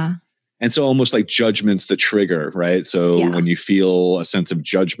 Yeah. And so almost like judgment's the trigger, right? So when you feel a sense of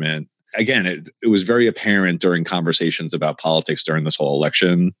judgment, again, it was very apparent during conversations about politics during this whole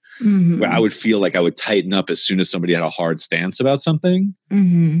election, where I would feel like I would tighten up as soon as somebody had a hard stance about something.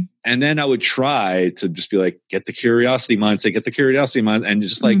 And then I would try to just be like, get the curiosity mindset, and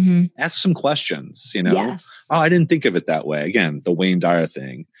just like ask some questions, Yes. Oh, I didn't think of it that way. Again, the Wayne Dyer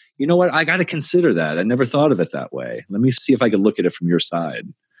thing. You know what? I got to consider that. I never thought of it that way. Let me see if I can look at it from your side.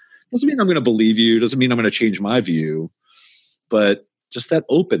 Doesn't mean I'm going to believe you. Doesn't mean I'm going to change my view. But just that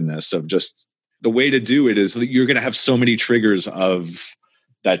openness of just the way to do it is that you're going to have so many triggers of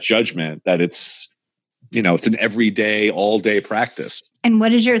that judgment that it's an everyday, all day practice. And what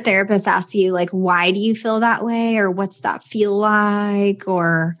does your therapist ask you? Like, why do you feel that way? Or what's that feel like?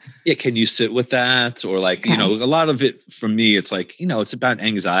 Or can you sit with that? Or like, a lot of it for me, it's like, it's about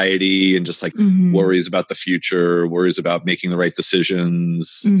anxiety and just like worries about the future, worries about making the right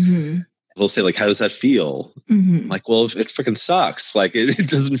decisions. They'll say like, how does that feel? I'm like, well, it freaking sucks. Like it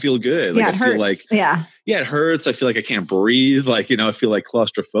doesn't feel good. Like it hurts. Feel like, it hurts. I feel like I can't breathe. Like, I feel like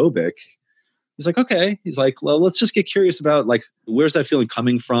claustrophobic. He's like, okay. He's like, well, let's just get curious about like, where's that feeling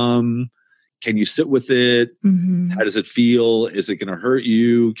coming from? Can you sit with it? How does it feel? Is it going to hurt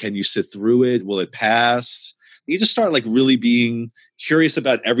you? Can you sit through it? Will it pass? You just start like really being curious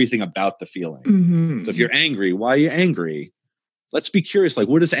about everything about the feeling. So if you're angry, why are you angry? Let's be curious. Like,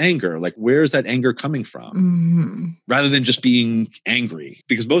 what is anger? Like, where is that anger coming from? Rather than just being angry,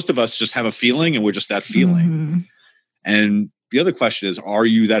 because most of us just have a feeling and we're just that feeling. And the other question is, are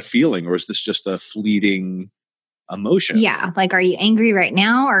you that feeling, or is this just a fleeting emotion? Yeah. Like, are you angry right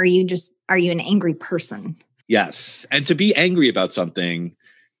now? Or are you an angry person? Yes. And to be angry about something,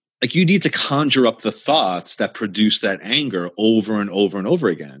 like you need to conjure up the thoughts that produce that anger over and over and over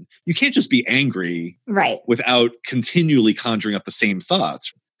again. You can't just be angry without continually conjuring up the same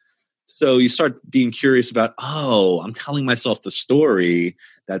thoughts. So you start being curious about, I'm telling myself the story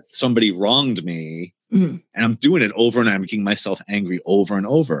that somebody wronged me. And I'm doing it over and I'm making myself angry over and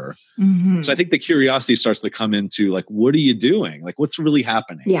over. So I think the curiosity starts to come into like, what are you doing? Like, what's really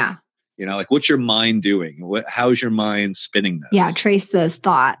happening? Yeah. Like what's your mind doing? How's your mind spinning this? Yeah. Trace those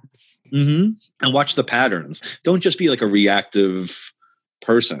thoughts. And watch the patterns. Don't just be like a reactive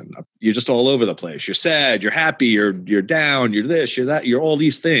person. You're just all over the place. You're sad, you're happy, you're down, you're this, you're that, you're all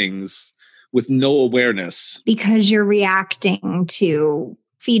these things with no awareness. Because you're reacting to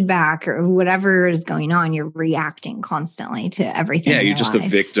feedback or whatever is going on, you're reacting constantly to everything. Yeah, you're just life. A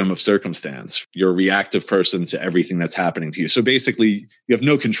victim of circumstance. You're a reactive person to everything that's happening to you. So basically, you have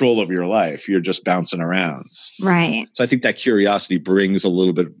no control over your life. You're just bouncing around. Right. So I think that curiosity brings a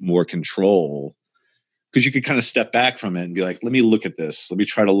little bit more control, because you could kind of step back from it and be like, let me look at this. Let me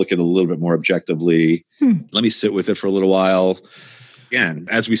try to look at it a little bit more objectively. Let me sit with it for a little while. Again,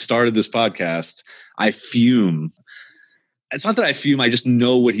 as we started this podcast, I fume. It's not that I fume. I just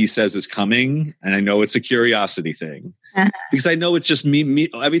know what he says is coming. And I know it's a curiosity thing because I know it's just me.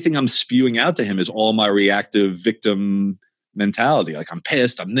 Everything I'm spewing out to him is all my reactive victim mentality. Like I'm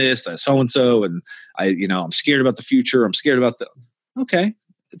pissed. I'm this, that, so-and-so. And I'm scared about the future. I'm scared about okay.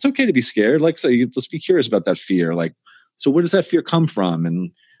 It's okay to be scared. Like, so let's be curious about that fear. Like, so where does that fear come from?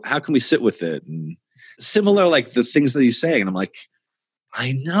 And how can we sit with it? And similar, like the things that he's saying. And I'm like,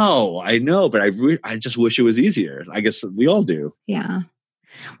 I know, but I just wish it was easier. I guess we all do. Yeah.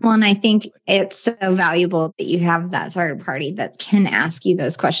 Well, and I think it's so valuable that you have that third party that can ask you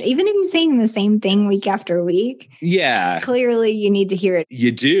those questions. Even if he's saying the same thing week after week. Yeah. Clearly you need to hear it.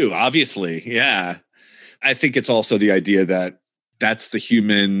 You do, obviously. Yeah. I think it's also the idea that that's the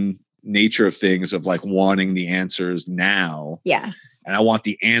human nature of things, of like wanting the answers now. Yes. And I want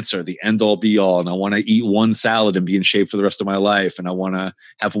the answer, the end all be all. And I want to eat one salad and be in shape for the rest of my life. And I want to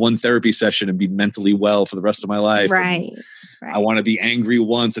have one therapy session and be mentally well for the rest of my life. Right. I want to be angry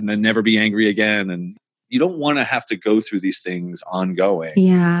once and then never be angry again. And you don't want to have to go through these things ongoing.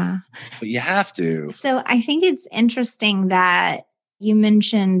 Yeah. But you have to. So I think it's interesting that you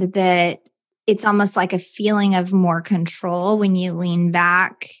mentioned that it's almost like a feeling of more control when you lean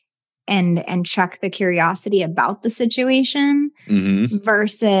back and chuck the curiosity about the situation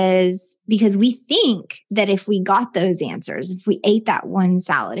versus because we think that if we got those answers, if we ate that one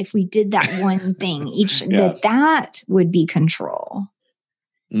salad, if we did that one thing that would be control.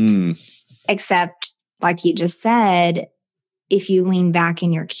 Except like you just said, if you lean back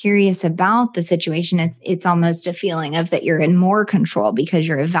and you're curious about the situation, it's almost a feeling of that you're in more control because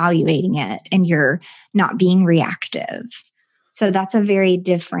you're evaluating it and you're not being reactive. So that's a very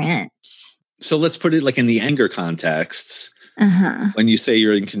different. So let's put it like in the anger contexts. When you say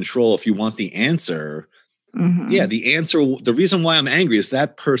you're in control, if you want the answer, the answer, the reason why I'm angry is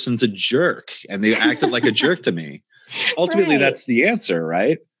that person's a jerk and they acted like a jerk to me. Ultimately, that's the answer,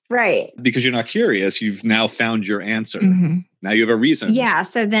 right? Right. Because you're not curious. You've now found your answer. Now you have a reason. Yeah.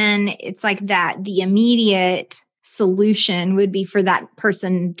 So then it's like that the immediate solution would be for that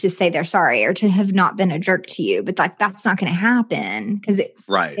person to say they're sorry or to have not been a jerk to you. But like, that's not going to happen because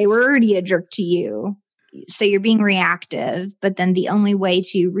they were already a jerk to you. So you're being reactive. But then the only way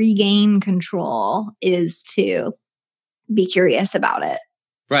to regain control is to be curious about it.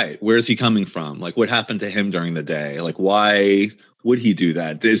 Right. Where is he coming from? Like what happened to him during the day? Like why would he do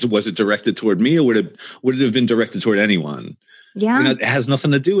that? Was it directed toward me or would it have been directed toward anyone? Yeah. It has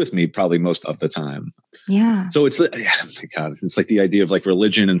nothing to do with me probably most of the time. Yeah. So it's like, oh my God, it's like the idea of like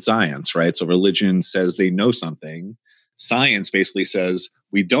religion and science, right? So religion says they know something. Science basically says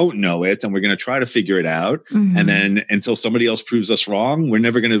we don't know it and we're going to try to figure it out. And then until somebody else proves us wrong, we're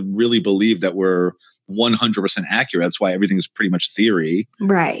never going to really believe that we're 100% accurate. That's why everything's pretty much theory.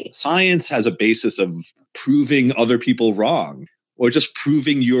 Right. Science has a basis of proving other people wrong or just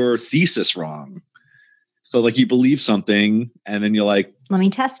proving your thesis wrong. So like you believe something and then you're like, let me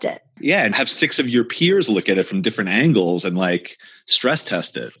test it. Yeah. And have 6 of your peers look at it from different angles and like stress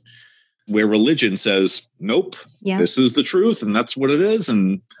test it. Where religion says, nope, this is the truth and that's what it is.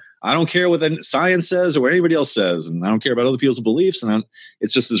 And I don't care what science says or what anybody else says. And I don't care about other people's beliefs. And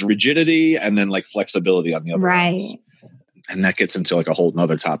it's just this rigidity and then like flexibility on the other ends. And that gets into like a whole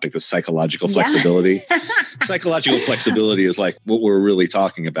nother topic, the psychological flexibility. Psychological flexibility is like what we're really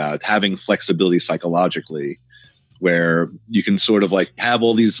talking about, having flexibility psychologically, where you can sort of like have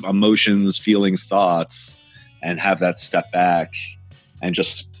all these emotions, feelings, thoughts, and have that step back and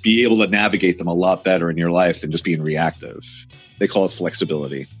just be able to navigate them a lot better in your life than just being reactive. They call it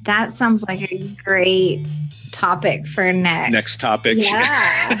flexibility. That sounds like a great topic for next topic.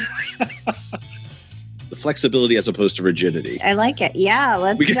 Yeah. The flexibility as opposed to rigidity. I like it. Yeah,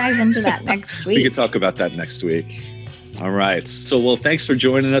 let's dive into that next week. We can talk about that next week. All right. So, well, thanks for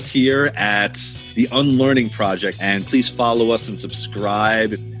joining us here at the Unlearning Project. And please follow us and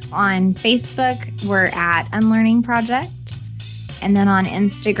subscribe. On Facebook, we're at Unlearning Project. And then on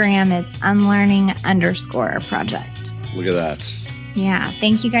Instagram, it's unlearning_project. Look at that. Yeah.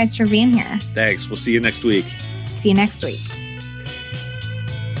 Thank you guys for being here. Thanks. We'll see you next week. See you next week.